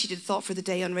 4. She did Thought for the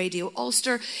Day on Radio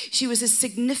Ulster. She was a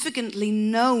significantly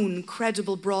known,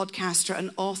 credible broadcaster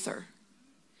and author.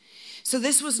 So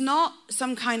this was not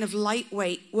some kind of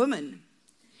lightweight woman.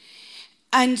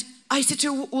 And I said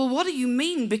to her, well, what do you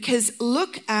mean? Because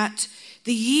look at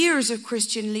the years of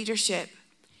Christian leadership.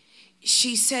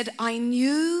 She said, I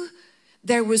knew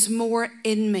there was more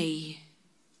in me,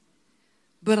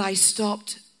 but I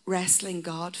stopped wrestling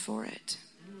God for it.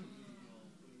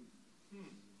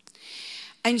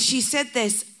 And she said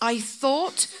this, I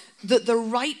thought that the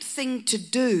right thing to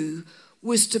do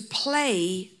was to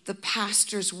play the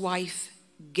pastor's wife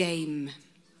game.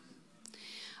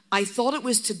 I thought it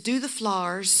was to do the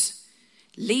flowers,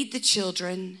 lead the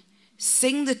children,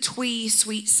 sing the twee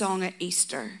sweet song at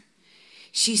Easter.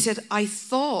 She said, I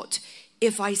thought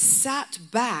if I sat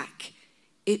back,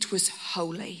 it was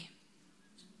holy.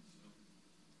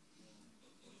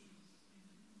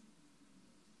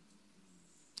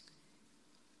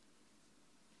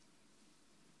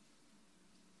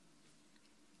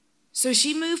 So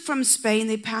she moved from Spain.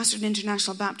 They pastored an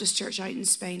International Baptist Church out in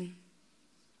Spain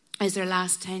as their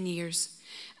last 10 years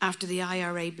after the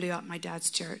IRA blew up my dad's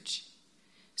church.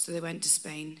 So they went to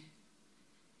Spain.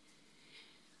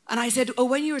 And I said, oh,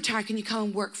 when you retire, can you come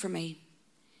and work for me?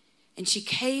 And she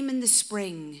came in the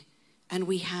spring, and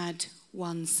we had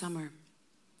one summer.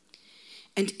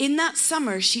 And in that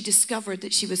summer, she discovered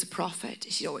that she was a prophet.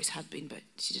 She always had been, but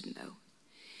she didn't know.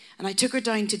 And I took her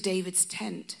down to David's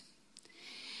tent.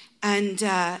 And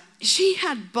she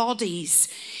had bodies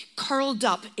curled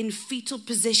up in fetal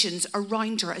positions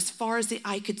around her as far as the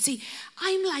eye could see.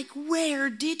 I'm like, where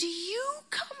did you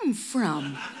come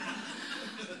from?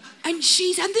 And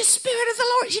the Spirit of the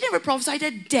Lord, she never prophesied a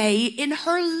day in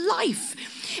her life.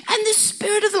 And the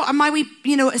Spirit of the Lord, and my wee,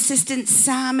 assistant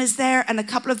Sam is there and a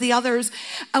couple of the others.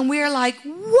 And we're like,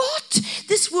 what?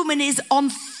 This woman is on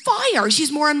fire.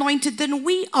 She's more anointed than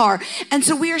we are. And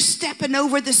so we're stepping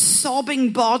over the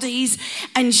sobbing bodies.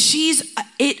 And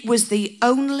it was the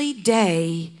only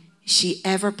day she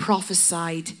ever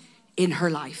prophesied in her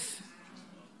life.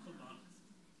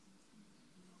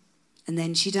 And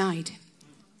then she died.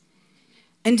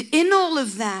 And in all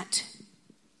of that,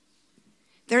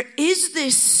 there is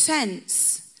this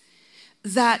sense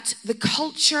that the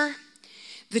culture,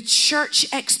 the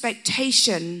church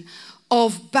expectation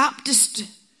of Baptist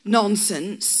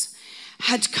nonsense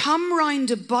had come round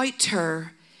about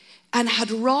her and had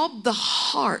robbed the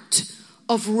heart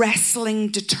of wrestling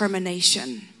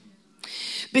determination.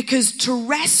 Because to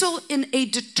wrestle in a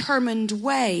determined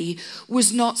way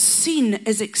was not seen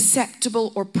as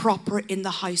acceptable or proper in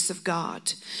the house of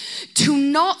God. To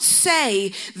not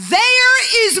say,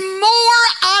 there is more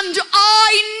and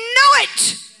I know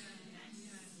it,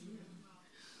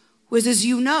 was, as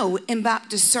you know, in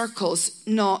Baptist circles,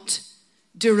 not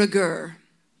de rigueur.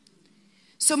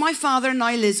 So my father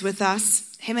now lives with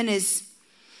us, him and his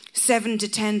 7,000 to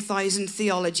 10,000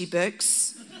 theology books.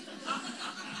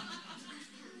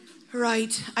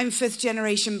 Right, I'm 5th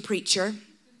generation preacher.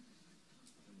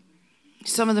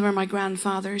 Some of them are my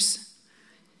grandfathers.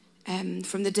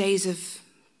 From the days of,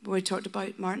 where we talked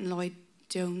about Martin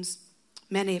Lloyd-Jones,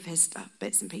 many of his stuff,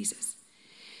 bits and pieces.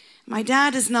 My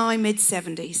dad is now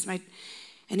mid-70s,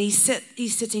 and he's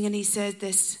sitting and he said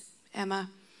this, Emma,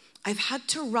 I've had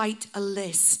to write a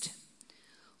list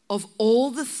of all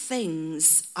the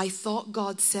things I thought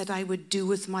God said I would do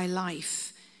with my life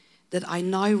that I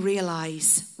now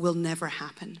realize will never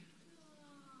happen.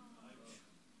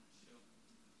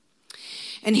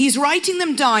 And he's writing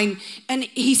them down, and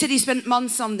he said he spent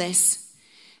months on this.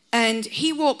 And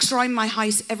he walks around my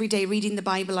house every day reading the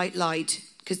Bible out loud,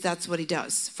 because that's what he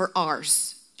does for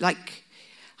hours.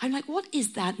 I'm like, what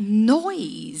is that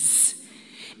noise?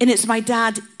 And it's my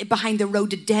dad behind the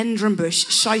rhododendron bush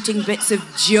shouting bits of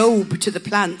Job to the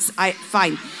plants.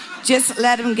 Fine, just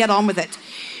let him get on with it.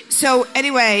 So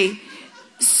anyway,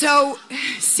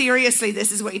 seriously,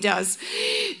 this is what he does.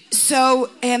 So,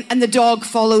 and the dog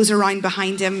follows around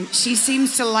behind him. She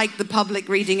seems to like the public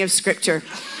reading of scripture.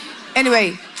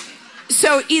 Anyway,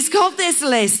 so he's got this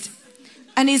list,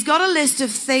 and he's got a list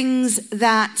of things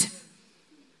that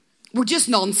were just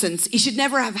nonsense. He should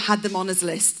never have had them on his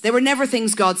list. They were never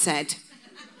things God said.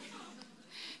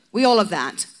 We all have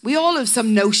that. We all have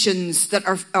some notions that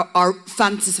are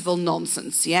fanciful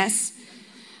nonsense, yes?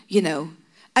 You know,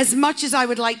 as much as I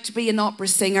would like to be an opera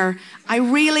singer, I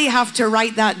really have to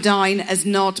write that down as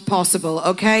not possible,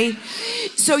 okay?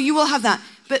 So you will have that.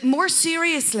 But more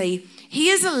seriously, he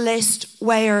a list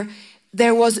where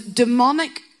there was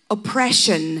demonic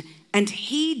oppression and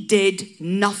he did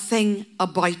nothing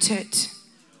about it.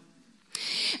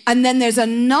 And then there's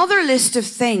another list of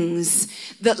things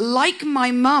that, like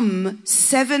my mum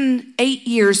 7, 8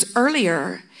 years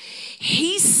earlier,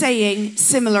 he's saying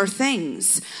similar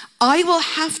things. I will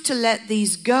have to let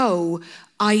these go.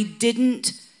 I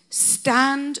didn't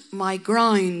stand my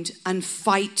ground and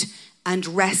fight and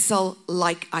wrestle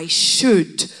like I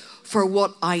should for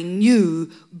what I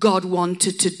knew God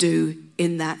wanted to do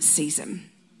in that season.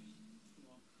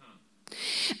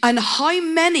 And how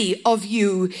many of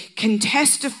you can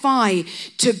testify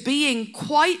to being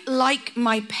quite like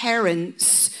my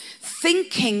parents,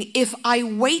 thinking if I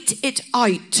wait it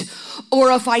out,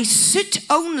 or if I sit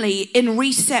only in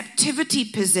receptivity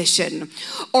position,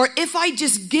 or if I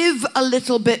just give a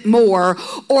little bit more,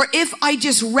 or if I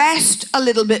just rest a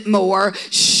little bit more,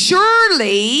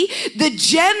 surely the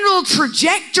general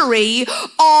trajectory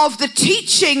of the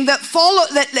teaching that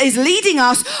is leading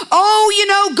us, oh, you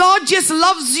know, God just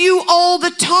loves you all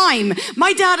the time.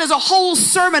 My dad has a whole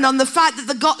sermon on the fact that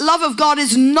the love of God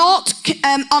is not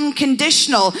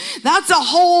unconditional. That's a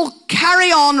whole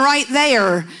carry on right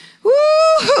there.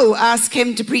 Woo-hoo! Ask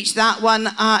him to preach that one.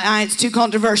 It's too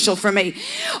controversial for me.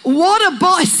 What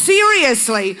about Psalm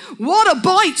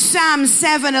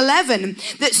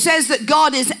 7:11 that says that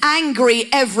God is angry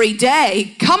every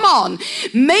day? Come on.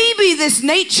 Maybe this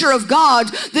nature of God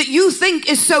that you think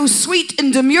is so sweet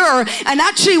and demure and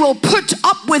actually will put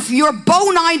up with your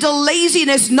bone idle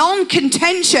laziness,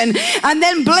 non-contention, and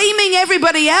then blaming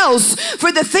everybody else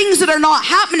for the things that are not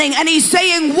happening. And he's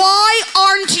saying, why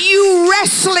aren't you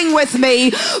wrestling with me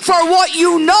for what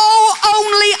you know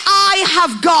only I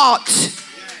have got?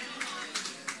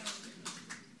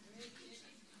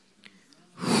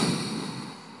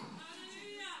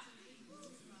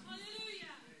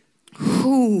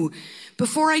 Ooh,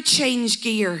 before I change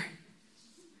gear,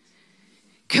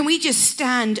 can we just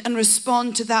stand and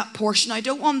respond to that portion? I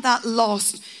don't want that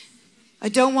lost. I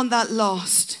don't want that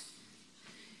lost.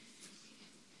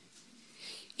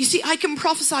 You see, I can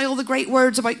prophesy all the great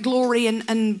words about glory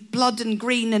and blood and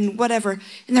green and whatever,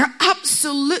 and they're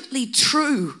absolutely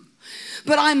true.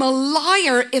 But I'm a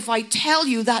liar if I tell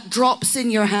you that drops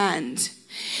in your hand.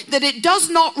 That it does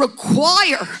not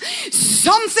require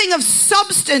something of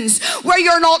substance where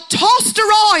you're not tossed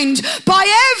around by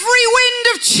every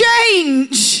wind of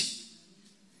change.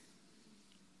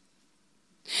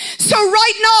 So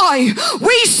right now,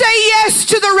 we say yes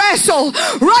to the wrestle.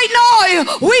 Right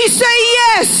now, we say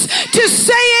yes to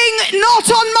saying not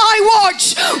on my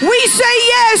watch. We say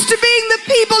yes to being the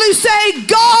people who say,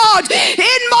 God,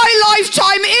 in my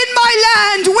lifetime, in my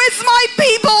land, with my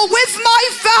people, with my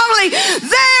family,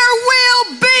 there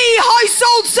will be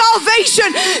household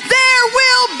salvation. There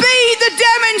will be the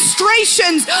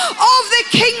demonstrations of the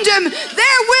kingdom.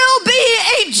 There will be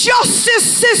a justice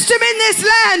system in this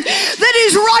land that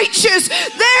is righteous.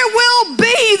 There will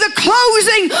be the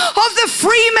closing of the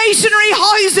Freemasonry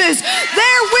houses.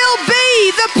 There will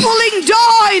be the pulling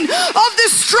down of the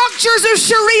structures of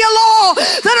Sharia law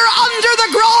that are under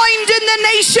the ground in the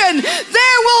nation.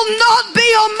 There will not be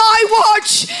on my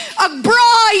watch a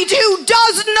bride who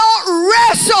does not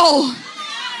wrestle.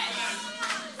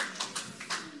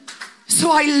 So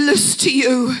I loose to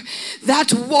you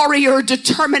that warrior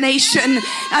determination,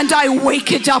 and I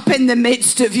wake it up in the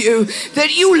midst of you,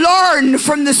 that you learn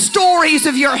from the stories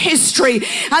of your history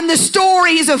and the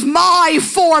stories of my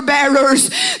forebearers,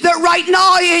 that right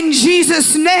now in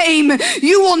Jesus' name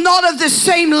you will not have the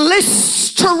same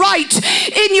lists to write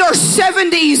in your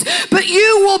 70s, but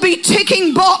you will be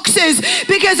ticking boxes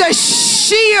because a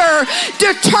sheer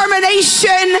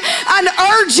determination and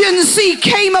urgency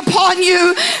came upon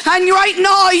you, and right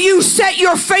now you set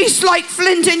your face like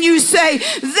flint and you say,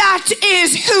 that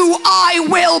is who I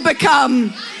will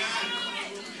become.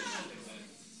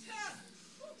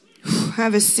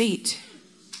 Have a seat.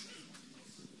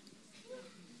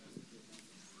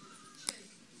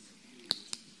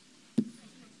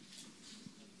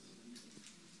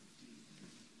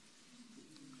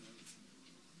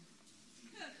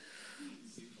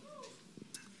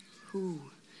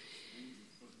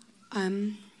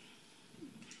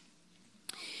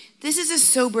 This is a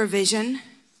sober vision,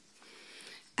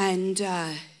 and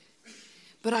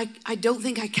but I don't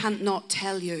think I can't not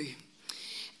tell you.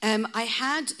 I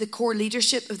had the core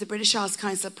leadership of the British Isles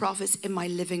Council of Prophets in my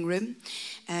living room.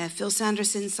 Phil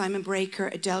Sanderson, Simon Breaker,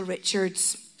 Adele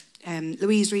Richards,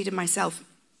 Louise Reed and myself.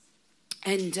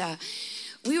 And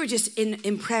we were just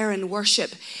in prayer and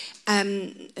worship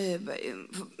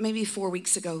maybe 4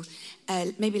 weeks ago,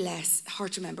 maybe less,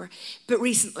 hard to remember, but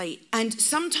recently. And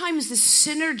sometimes the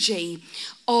synergy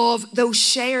of those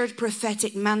shared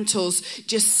prophetic mantles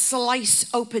just slice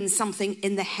open something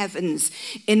in the heavens.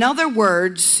 In other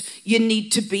words, you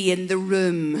need to be in the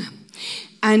room.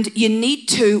 And you need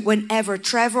to, whenever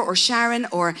Trevor or Sharon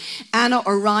or Anna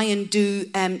or Ryan do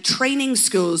training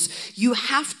schools, you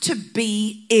have to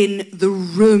be in the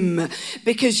room,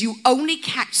 because you only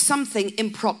catch something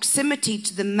in proximity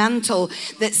to the mantle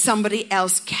that somebody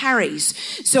else carries.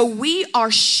 So we are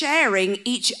sharing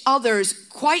each other's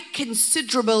quite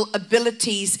considerable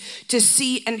abilities to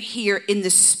see and hear in the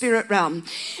spirit realm.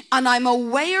 And I'm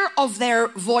aware of their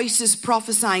voices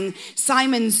prophesying.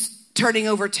 Simon's turning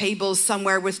over tables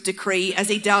somewhere with decree, as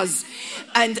he does.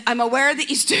 And I'm aware that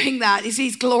he's doing that.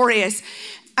 He's glorious.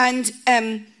 And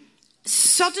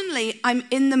suddenly I'm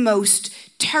in the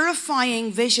most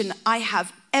terrifying vision I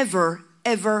have ever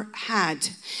had.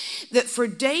 That for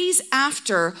days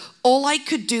after, all I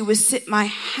could do was sit my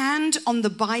hand on the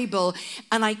Bible,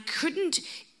 and I couldn't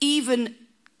even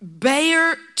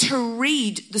bear to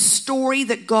read the story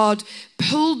that God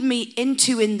pulled me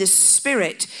into in the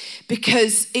spirit,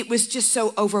 because it was just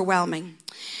so overwhelming.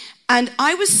 And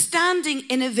I was standing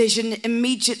in a vision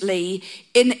immediately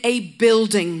in a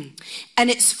building,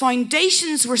 and its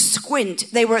foundations were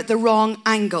squint. They were at the wrong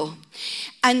angle.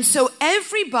 And so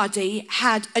everybody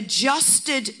had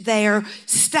adjusted their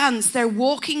stance, their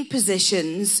walking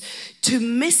positions, to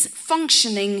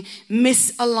misfunctioning,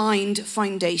 misaligned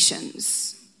foundations.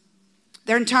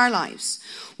 Their entire lives.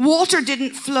 Water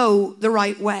didn't flow the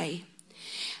right way.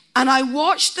 And I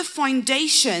watched the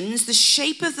foundations, the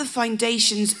shape of the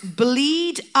foundations,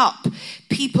 bleed up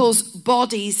people's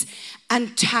bodies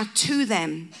and tattoo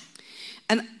them.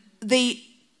 And the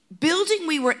building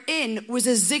we were in was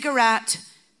a ziggurat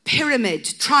pyramid,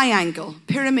 triangle,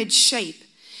 pyramid shape.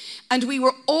 And we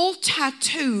were all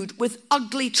tattooed with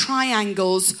ugly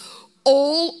triangles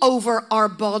all over our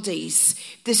bodies,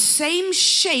 the same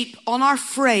shape on our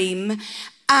frame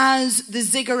as the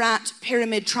ziggurat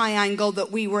pyramid triangle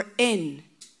that we were in.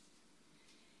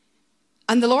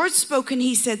 And the Lord spoke and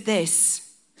he said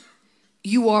this: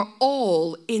 you are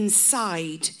all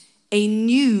inside a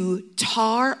new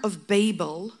Tower of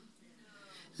Babel,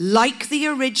 like the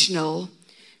original.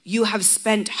 You have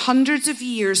spent hundreds of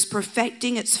years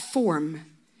perfecting its form.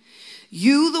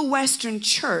 You, the Western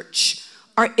Church,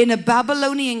 are in a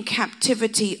Babylonian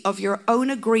captivity of your own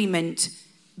agreement,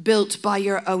 built by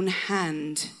your own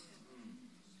hand.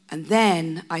 And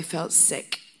then I felt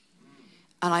sick.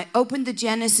 And I opened the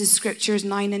Genesis scriptures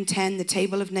 9 and 10, the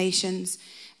Table of Nations,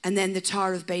 and then the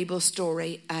Tower of Babel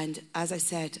story. And as I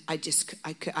said, I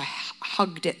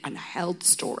hugged it and held the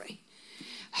story,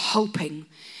 hoping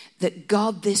that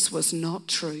God, this was not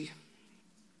true.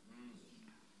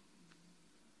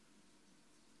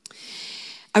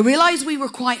 I realized we were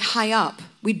quite high up.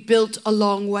 We'd built a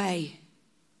long way.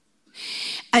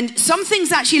 And some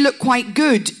things actually look quite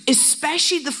good,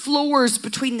 especially the floors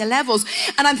between the levels.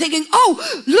 And I'm thinking,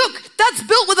 oh, look, that's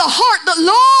built with a heart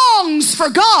that longs for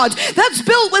God. That's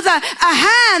built with a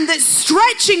hand that's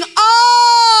stretching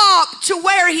up to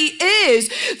where he is.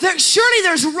 Surely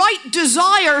there's right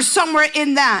desire somewhere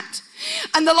in that.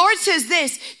 And the Lord says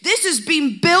this has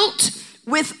been built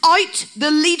without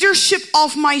the leadership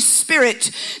of my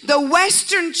spirit. The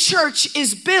Western Church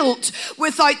is built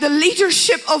without the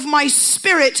leadership of my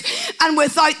spirit and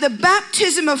without the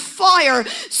baptism of fire.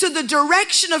 So the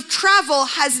direction of travel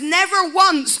has never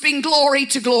once been glory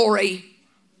to glory.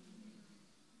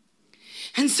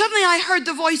 And suddenly I heard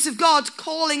the voice of God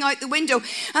calling out the window,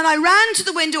 and I ran to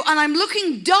the window and I'm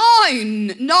looking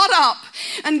down, not up.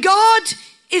 And God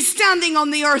is standing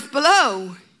on the earth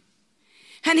below.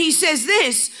 And he says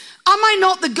this: am I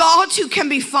not the God who can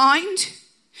be found?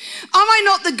 Am I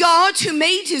not the God who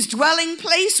made his dwelling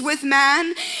place with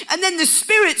man? And then the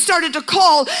Spirit started to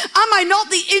call, am I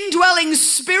not the indwelling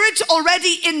Spirit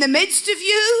already in the midst of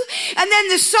you? And then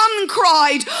the Son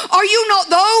cried, are you not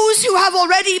those who have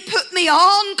already put me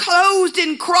on, clothed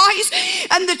in Christ?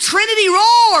 And the Trinity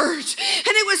roared.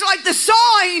 And it was like the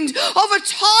sound of a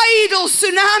tidal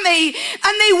tsunami.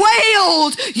 And they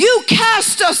wailed, you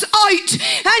cast us out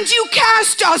and you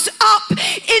cast us up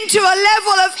into a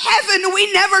level of heaven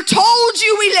we never told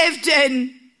you we lived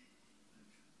in.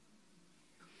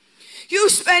 You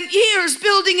spent years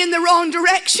building in the wrong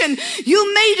direction.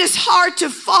 You made us hard to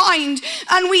find,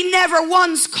 and we never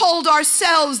once called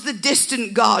ourselves the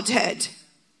distant Godhead.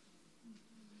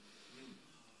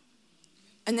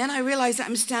 And then I realized that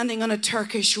I'm standing on a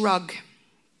Turkish rug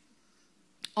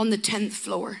on the 10th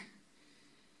floor.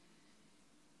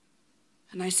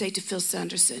 And I say to Phil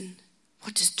Sanderson,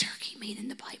 what does Turkey mean in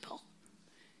the Bible?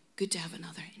 Good to have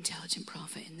another intelligent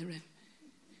prophet in the room.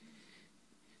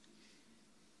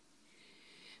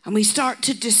 And we start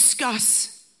to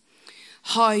discuss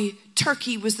how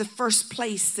Turkey was the first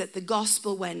place that the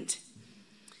gospel went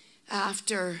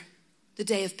after the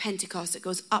day of Pentecost. It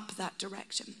goes up that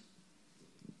direction.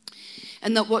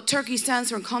 And that what Turkey stands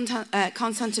for in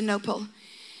Constantinople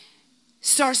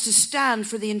starts to stand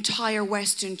for the entire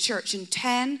Western church, and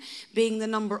 10 being the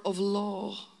number of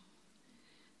law.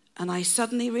 And I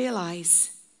suddenly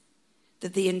realize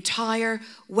that the entire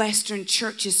Western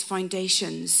church's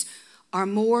foundations are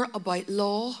more about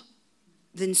law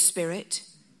than spirit,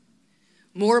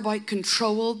 more about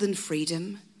control than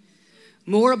freedom,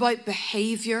 more about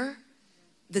behavior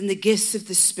than the gifts of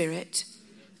the Spirit,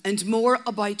 and more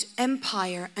about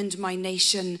empire and my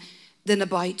nation than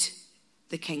about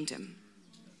the kingdom.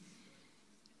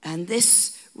 And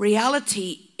this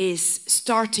reality is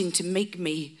starting to make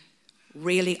me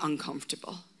really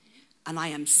uncomfortable. And I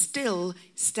am still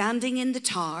standing in the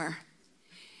tower,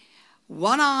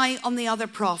 one eye on the other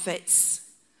prophets,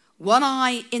 one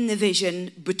eye in the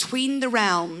vision between the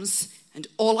realms, and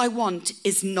all I want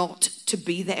is not to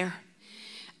be there.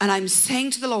 And I'm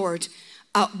saying to the Lord,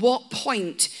 at what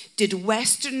point did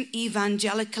Western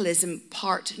evangelicalism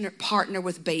partner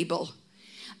with Babel?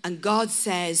 And God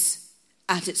says,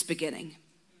 at its beginning.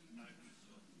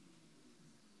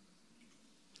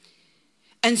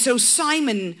 And so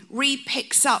Simon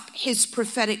re-picks up his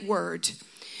prophetic word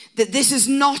that this is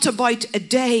not about a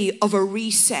day of a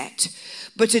reset,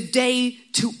 but a day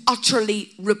to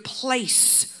utterly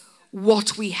replace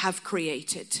what we have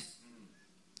created.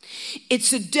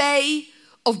 It's a day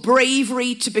of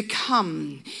bravery to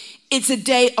become. It's a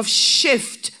day of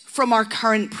shift from our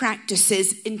current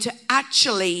practices into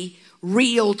actually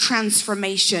real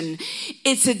transformation.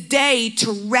 It's a day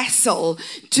to wrestle,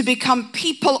 to become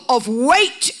people of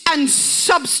weight and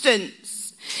substance.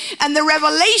 And the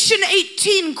Revelation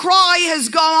 18 cry has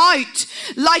gone out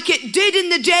like it did in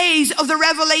the days of the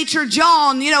Revelator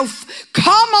John.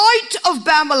 Come out of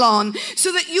Babylon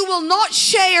so that you will not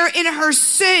share in her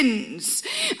sins.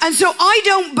 And so I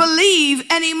don't believe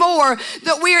anymore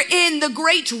that we're in the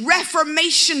great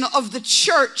reformation of the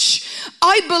church.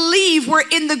 I believe we're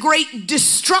in the great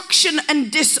destruction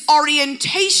and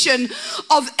disorientation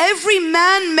of every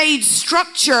man-made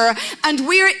structure, and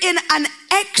we're in an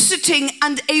exiting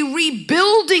and a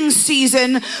rebuilding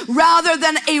season rather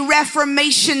than a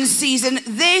reformation season.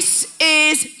 This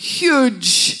is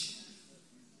huge.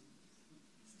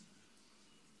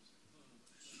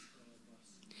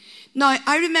 Now,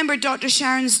 I remember Dr.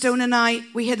 Sharon Stone and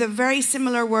we had a very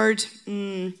similar word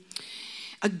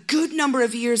a good number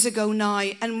of years ago now,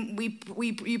 and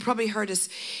you probably heard us,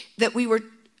 that we were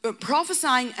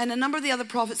prophesying, and a number of the other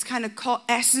prophets kind of caught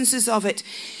essences of it.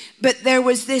 But there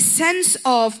was this sense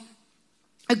of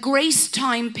a grace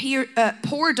time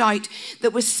poured out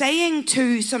that was saying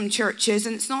to some churches,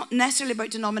 and it's not necessarily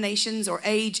about denominations or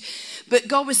age, but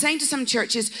God was saying to some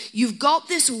churches, you've got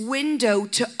this window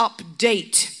to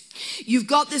update. You've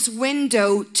got this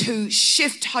window to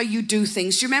shift how you do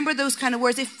things. Do you remember those kind of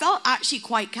words? They felt actually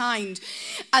quite kind.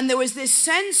 And there was this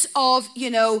sense of,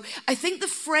 I think the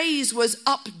phrase was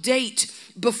update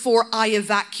before I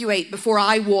evacuate, before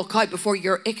I walk out, before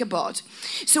you're Ichabod.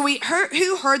 So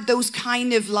who heard those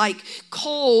kind of like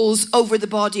calls over the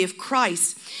body of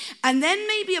Christ? And then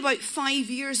maybe about 5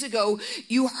 years ago,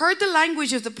 you heard the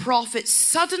language of the prophets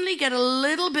suddenly get a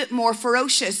little bit more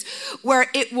ferocious, where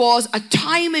it was a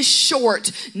time is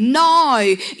short. Now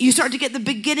you start to get the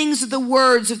beginnings of the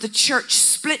words of the church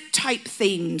split type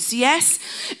themes. Yes?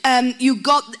 You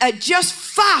got just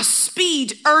fast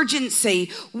speed urgency.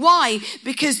 Why?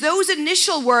 Because those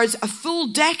initial words a full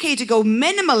decade ago,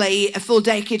 minimally a full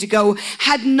decade ago,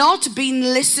 had not been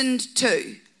listened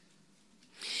to.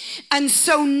 And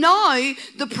so now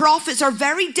the prophets are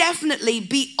very definitely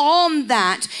beyond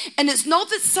that. And it's not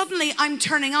that suddenly I'm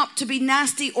turning up to be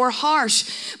nasty or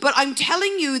harsh, but I'm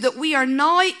telling you that we are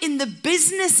now in the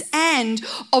business end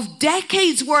of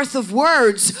decades worth of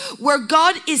words where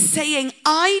God is saying,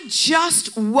 I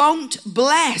just won't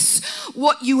bless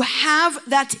what you have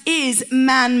that is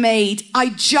man-made. I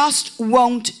just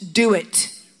won't do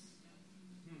it.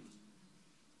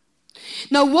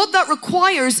 Now, what that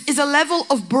requires is a level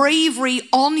of bravery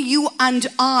on you and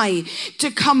I to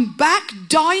come back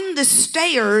down the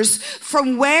stairs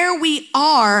from where we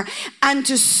are and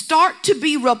to start to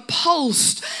be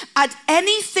repulsed at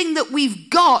anything that we've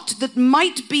got that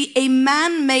might be a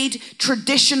man-made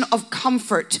tradition of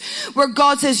comfort, where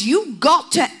God says, you've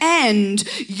got to end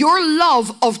your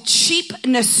love of cheap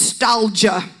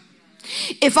nostalgia.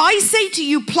 If I say to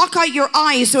you, pluck out your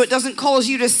eye so it doesn't cause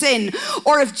you to sin,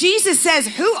 or if Jesus says,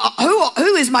 who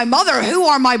is my mother? Who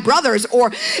are my brothers? Or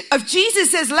if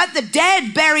Jesus says, let the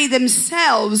dead bury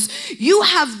themselves, you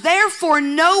have therefore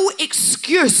no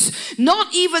excuse,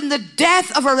 not even the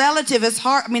death of a relative as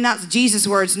hard. I mean, that's Jesus'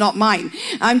 words, not mine.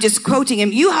 I'm just quoting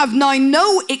him. You have now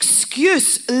no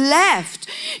excuse left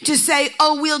to say,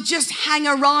 oh, we'll just hang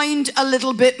around a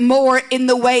little bit more in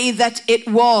the way that it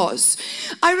was.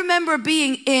 I remember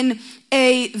being in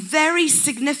a very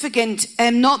significant,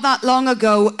 not that long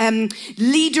ago,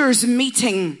 leaders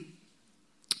meeting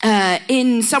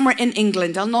in somewhere in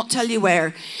England. I'll not tell you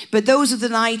where, but those with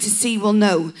an eye to see will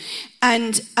know.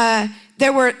 And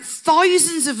there were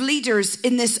thousands of leaders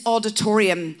in this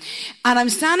auditorium, and I'm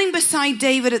standing beside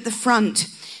David at the front,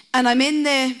 and I'm in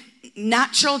the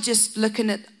natural, just looking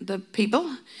at the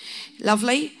people,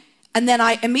 lovely, and then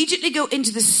I immediately go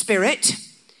into the spirit.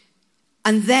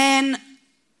 And then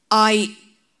I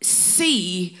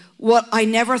see what I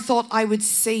never thought I would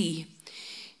see.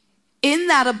 In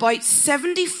that, about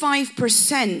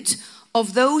 75%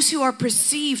 of those who are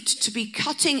perceived to be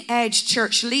cutting-edge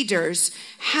church leaders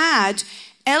had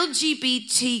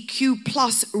LGBTQ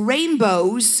plus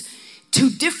rainbows to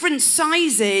different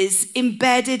sizes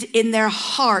embedded in their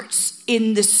hearts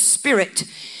in the spirit.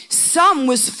 Some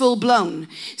was full-blown.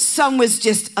 Some was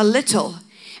just a little.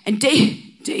 And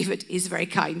David is very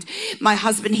kind. My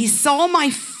husband, he saw my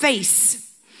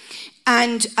face,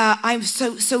 and I'm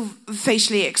so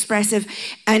facially expressive,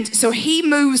 and so he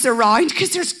moves around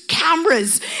because there's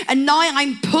cameras, and now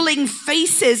I'm pulling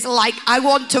faces like I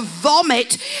want to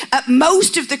vomit at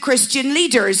most of the Christian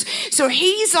leaders. So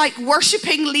he's like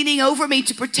worshiping, leaning over me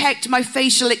to protect my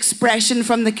facial expression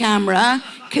from the camera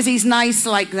because he's nice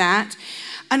like that.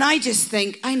 And I just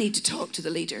think I need to talk to the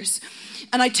leaders.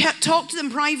 And I talk to them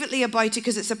privately about it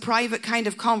because it's a private kind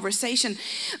of conversation.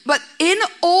 But in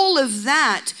all of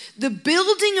that, the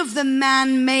building of the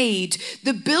man-made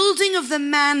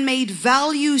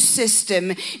value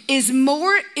system is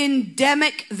more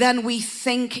endemic than we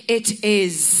think it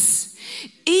is,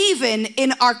 even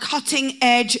in our cutting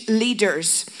edge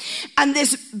leaders. And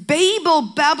this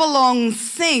Babylon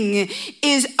thing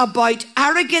is about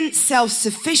arrogant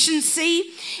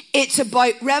self-sufficiency. It's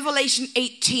about Revelation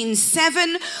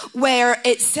 18:7, where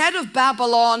it said of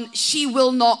Babylon, she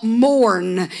will not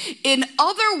mourn. In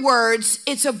other words,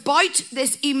 it's about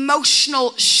this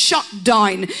emotional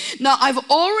shutdown. Now, I've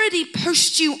already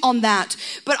pushed you on that,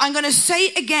 but I'm going to say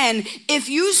again, if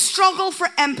you struggle for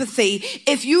empathy,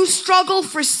 if you struggle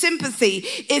for sympathy,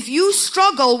 if you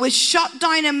struggle with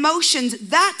shutdown emotions,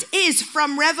 that is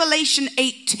from Revelation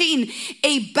 18,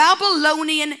 a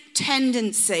Babylonian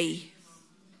tendency.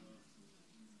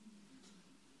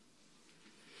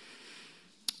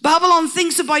 Babylon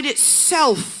thinks about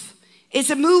itself. It's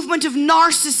a movement of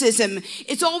narcissism.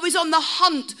 It's always on the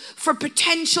hunt for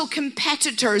potential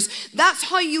competitors. That's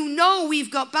how you know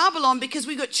we've got Babylon, because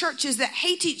we've got churches that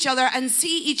hate each other and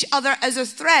see each other as a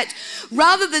threat.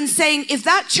 Rather than saying, if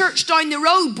that church down the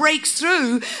road breaks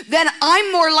through, then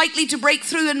I'm more likely to break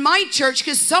through in my church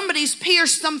because somebody's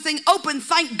pierced something open.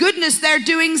 Thank goodness they're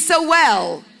doing so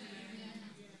well.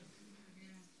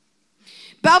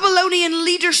 Babylonian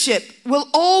leadership will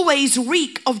always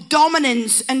reek of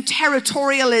dominance and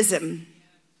territorialism.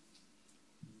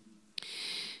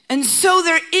 And so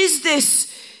there is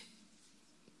this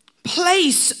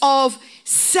place of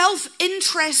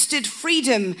self-interested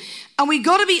freedom. And we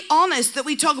got to be honest that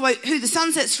we talk about who the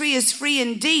Son sets free is free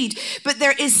indeed. But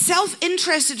there is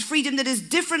self-interested freedom that is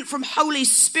different from Holy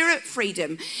Spirit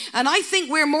freedom. And I think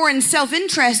we're more in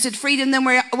self-interested freedom than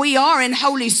we are in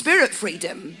Holy Spirit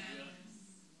freedom.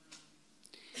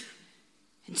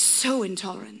 So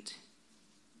intolerant.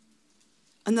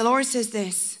 And the Lord says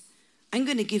this, I'm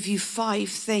going to give you 5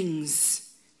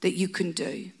 things that you can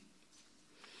do.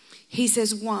 He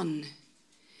says, 1,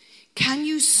 can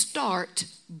you start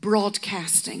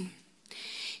broadcasting?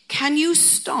 Can you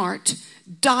start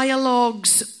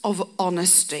dialogues of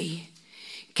honesty?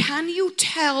 Can you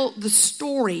tell the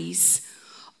stories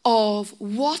of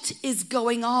what is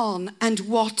going on and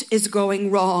what is going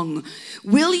wrong?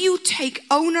 Will you take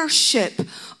ownership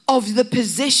of the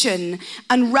position,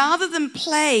 and rather than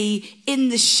play in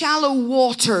the shallow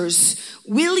waters,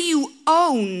 will you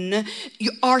own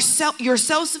your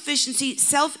self-sufficiency,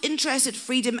 self-interested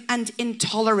freedom, and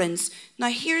intolerance? Now,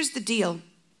 here's the deal.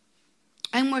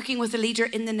 I'm working with a leader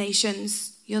in the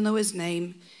nations. You'll know his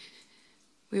name.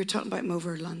 We were talking about him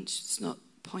over lunch. It's not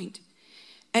the point.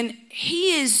 And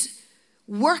he is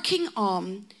working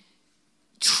on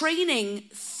training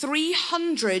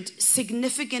 300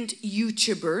 significant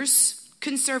YouTubers,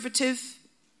 conservative,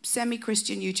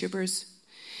 semi-Christian YouTubers,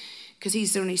 because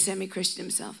he's only semi-Christian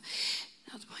himself.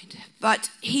 Not the point. But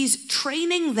he's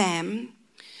training them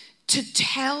to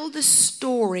tell the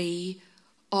story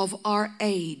of our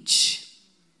age.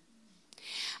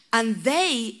 And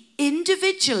they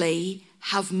individually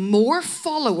have more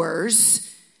followers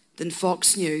than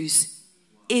Fox News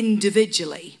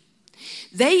individually.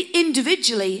 They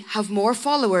individually have more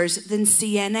followers than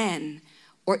CNN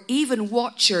or even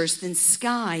watchers than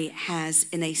Sky has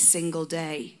in a single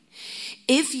day.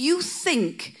 If you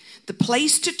think the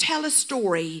place to tell a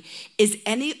story is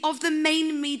any of the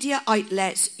main media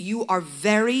outlets, you are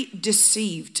very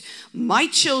deceived. My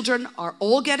children are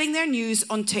all getting their news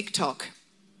on TikTok.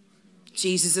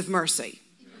 Jesus of mercy.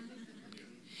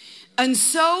 And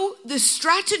so the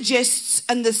strategists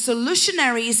and the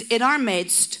solutionaries in our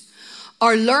midst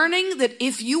are learning that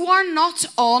if you are not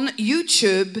on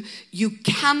YouTube, you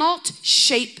cannot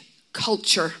shape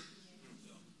culture.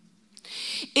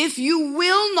 If you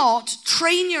will not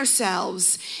train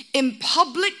yourselves in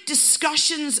public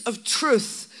discussions of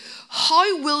truth,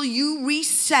 how will you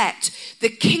reset the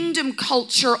kingdom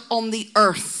culture on the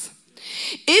earth?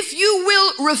 If you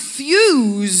will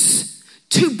refuse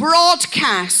to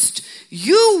broadcast,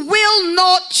 you will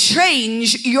not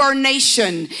change your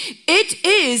nation. It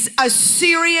is as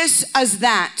serious as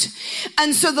that.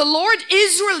 And so the Lord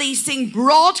is releasing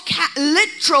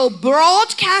literal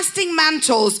broadcasting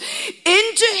mantles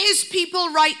into his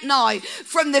people right now,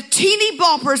 from the teeny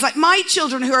boppers like my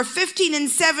children who are 15 and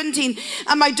 17,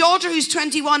 and my daughter who's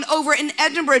 21 over in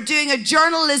Edinburgh doing a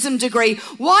journalism degree.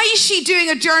 Why is she doing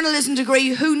a journalism degree?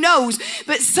 Who knows?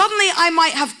 But suddenly I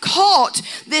might have caught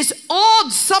this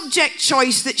odd subject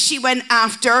choice that she went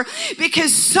after,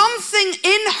 because something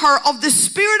in her of the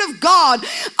Spirit of God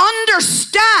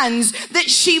understands that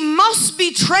she must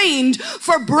be trained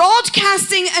for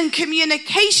broadcasting and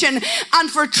communication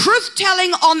and for truth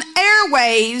telling on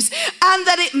airwaves, and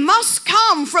that it must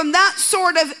come from that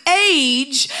sort of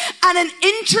age and an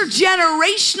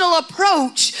intergenerational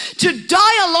approach to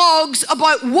dialogues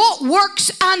about what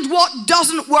works and what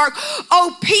doesn't work.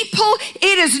 Oh, people,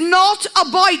 it is not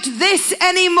about this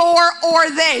anymore or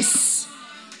this.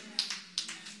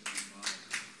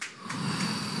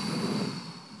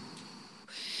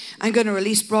 I'm going to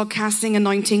release broadcasting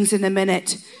anointings in a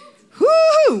minute.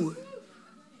 Woo!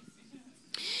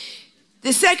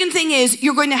 The second thing is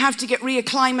you're going to have to get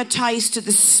reacclimatized to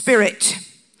the Spirit.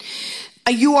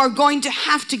 You are going to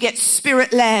have to get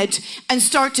Spirit-led and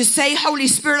start to say, Holy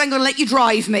Spirit, I'm going to let you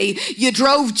drive me. You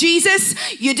drove Jesus.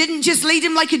 You didn't just lead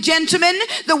him like a gentleman.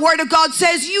 The Word of God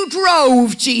says you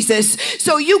drove Jesus.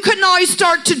 So you can now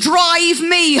start to drive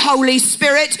me, Holy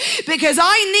Spirit, because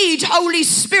I need Holy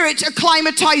Spirit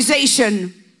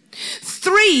acclimatization.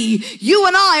 3, you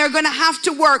and I are going to have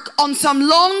to work on some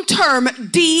long-term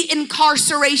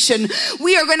de-incarceration.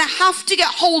 We are going to have to get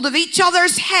hold of each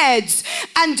other's heads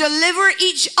and deliver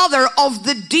each other of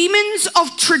the demons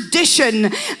of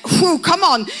tradition. Whew, come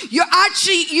on. You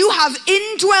have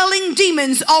indwelling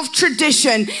demons of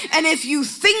tradition. And if you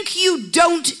think you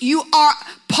don't, you are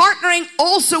partnering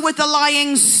also with the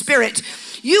lying spirit.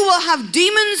 You will have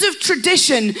demons of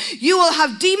tradition. You will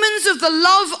have demons of the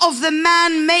love of the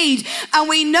man-made. And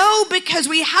we know because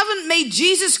we haven't made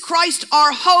Jesus Christ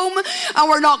our home and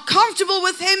we're not comfortable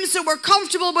with him, so we're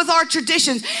comfortable with our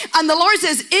traditions. And the Lord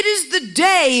says, it is the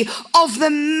day of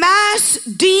the mass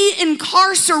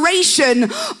de-incarceration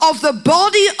of the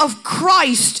body of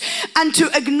Christ, and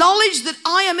to acknowledge that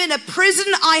I am in a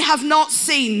prison I have not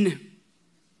seen.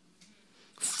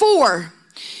 4,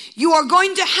 you are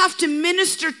going to have to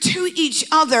minister to each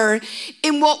other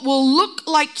in what will look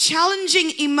like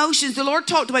challenging emotions. The Lord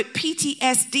talked about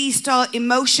PTSD style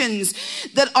emotions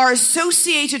that are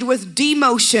associated with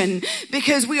demotion,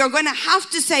 because we are going to have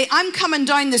to say, I'm coming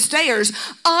down the stairs.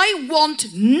 I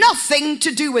want nothing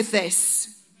to do with this.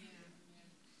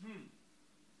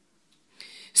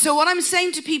 So what I'm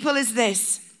saying to people is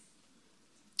this.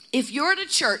 If you're at a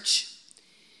church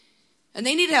and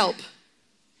they need help,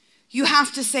 you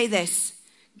have to say this: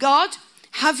 God,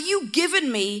 have you given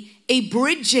me a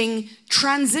bridging,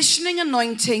 transitioning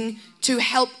anointing to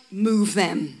help move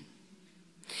them?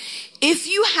 if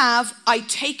you have, I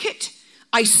take it,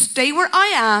 I stay where I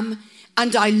am,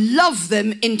 and I love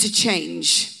them into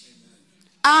change.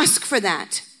 Ask for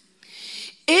that.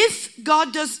 If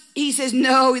God does, he says,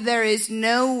 no, there is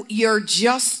no, you're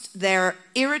just there.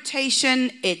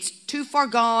 Irritation, it's too far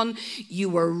gone. You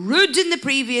were rude in the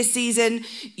previous season.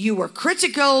 You were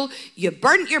critical. You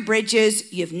burnt your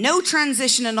bridges. You have no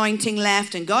transition anointing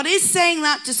left. And God is saying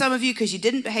that to some of you because you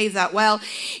didn't behave that well.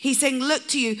 He's saying, look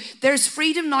to you, there's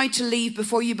freedom now to leave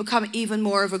before you become even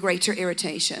more of a greater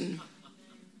irritation.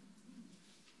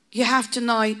 You have to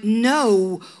now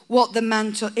know what the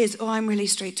mantle is. Oh, I'm really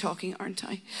straight talking, aren't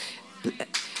I?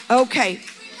 Okay.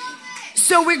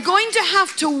 So we're going to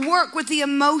have to work with the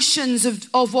emotions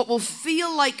of what will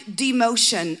feel like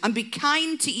demotion and be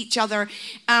kind to each other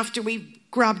after we've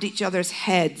grabbed each other's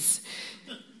heads.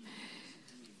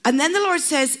 And then the Lord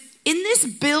says, in this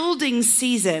building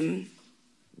season,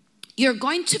 you're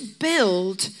going to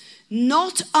build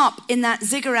not up in that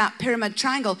ziggurat pyramid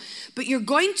triangle, but you're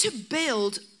going to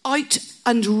build out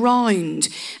and round.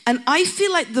 And I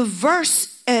feel like the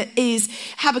verse is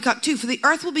Habakkuk 2, for the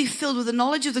earth will be filled with the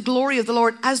knowledge of the glory of the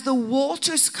Lord as the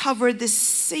waters cover the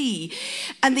sea.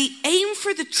 And the aim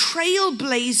for the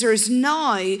trailblazers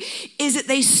now is that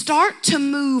they start to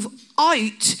move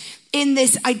out in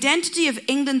this identity of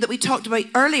England that we talked about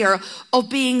earlier, of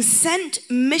being sent,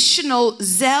 missional,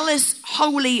 zealous,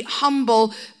 holy,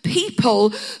 humble people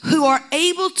who are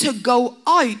able to go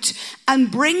out and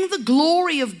bring the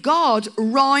glory of God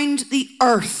round the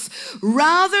earth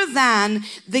rather than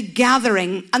the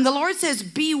gathering. And the Lord says,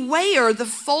 beware the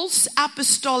false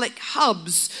apostolic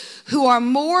hubs who are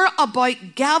more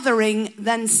about gathering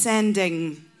than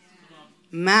sending.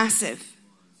 Massive.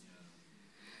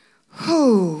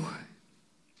 Whew.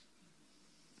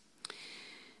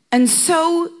 And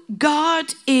so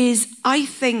God is, I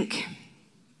think,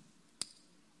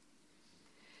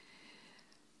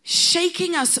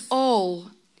 shaking us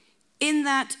all in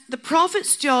that the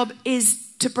prophet's job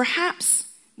is to perhaps,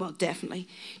 well, definitely,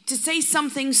 to say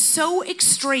something so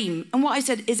extreme. And what I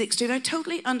said is extreme. I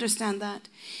totally understand that.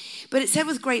 But it's said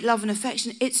with great love and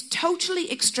affection. It's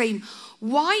totally extreme.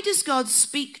 Why does God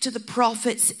speak to the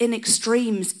prophets in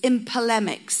extremes, in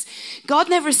polemics? God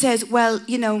never says, well,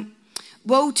 you know,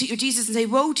 woe to you, Jesus, and say,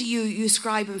 woe to you, you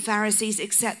scribe and Pharisees,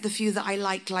 except the few that I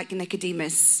like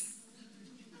Nicodemus.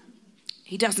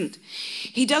 He doesn't.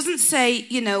 He doesn't say,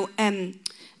 you know,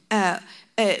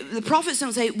 the prophets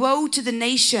don't say, woe to the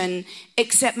nation,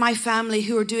 except my family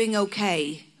who are doing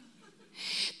okay.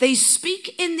 They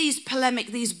speak in these polemic,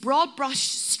 these broad brush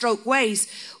stroke ways.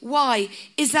 Why?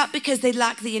 Is that because they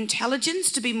lack the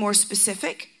intelligence to be more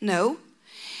specific? No.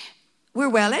 We're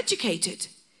well educated.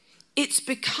 It's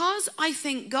because I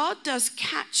think God does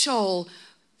catch-all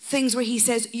things where he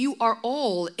says, you are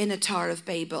all in a Tower of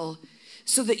Babel,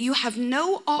 so that you have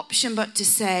no option but to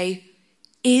say,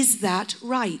 is that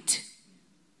right?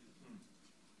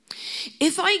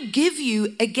 If I give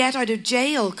you a get out of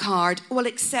jail card, well,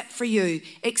 except for you,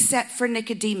 except for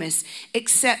Nicodemus,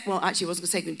 except, well, actually I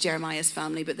wasn't going to say Jeremiah's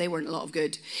family, but they weren't a lot of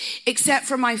good, except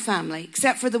for my family,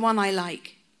 except for the one I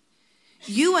like.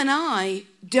 You and I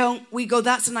don't, we go,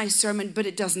 that's a nice sermon, but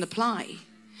it doesn't apply.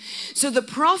 So the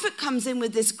prophet comes in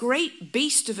with this great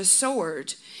beast of a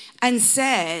sword and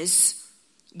says,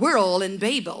 we're all in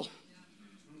Babel.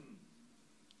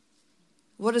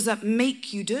 What does that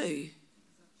make you do?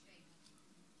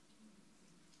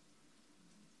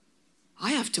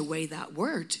 I have to weigh that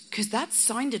word because that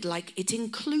sounded like it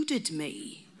included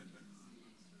me.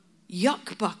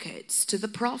 Yuck buckets to the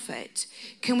prophet.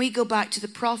 Can we go back to the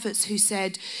prophets who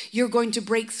said, you're going to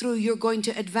break through, you're going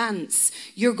to advance,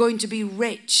 you're going to be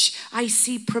rich. I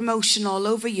see promotion all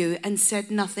over you, and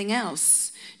said nothing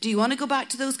else. Do you want to go back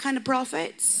to those kind of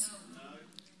prophets?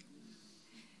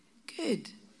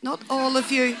 Good. Not all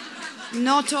of you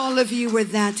were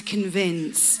that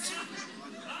convinced.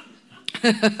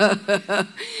 But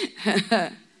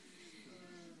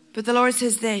the Lord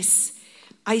says this,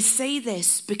 I say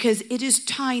this because it is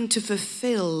time to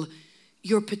fulfill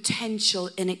your potential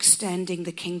in extending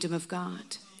the kingdom of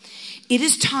God. It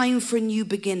is time for new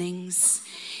beginnings.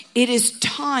 It is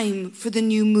time for the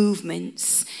new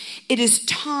movements. It is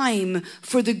time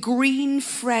for the green,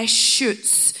 fresh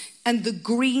shoots and the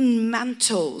green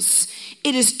mantles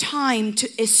It is time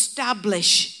to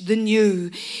establish the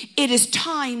new. It is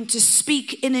time to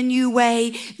speak in a new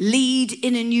way, lead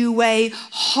in a new way,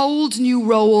 hold new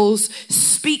roles,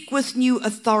 speak with new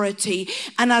authority.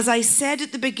 And as I said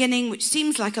at the beginning, which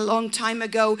seems like a long time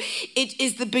ago, it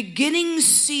is the beginning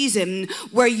season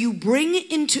where you bring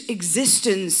into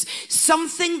existence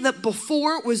something that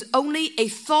before was only a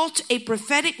thought, a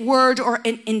prophetic word, or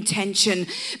an intention.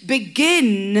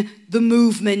 Begin the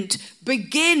movement.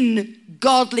 Begin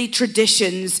godly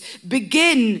traditions.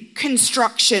 Begin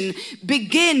construction.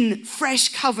 Begin fresh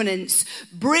covenants.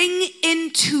 Bring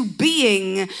into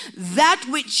being that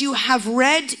which you have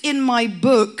read in my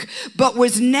book, but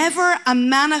was never a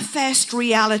manifest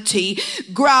reality.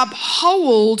 Grab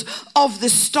hold of the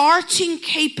starting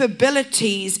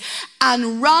capabilities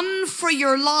and run for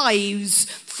your lives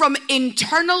from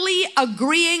internally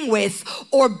agreeing with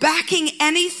or backing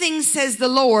anything, says the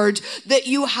Lord, that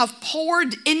you have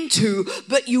poured into,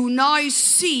 but you now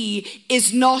see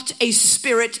is not a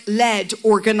spirit-led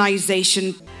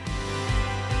organization.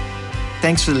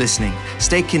 Thanks for listening.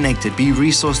 Stay connected, be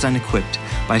resourced and equipped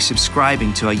by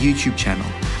subscribing to our YouTube channel,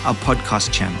 our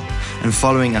podcast channel, and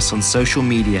following us on social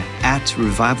media at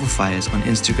Revival Fires on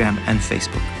Instagram and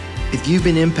Facebook. If you've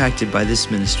been impacted by this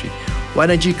ministry, why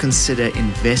don't you consider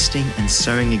investing and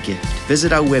sowing a gift?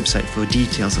 Visit our website for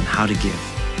details on how to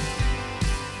give.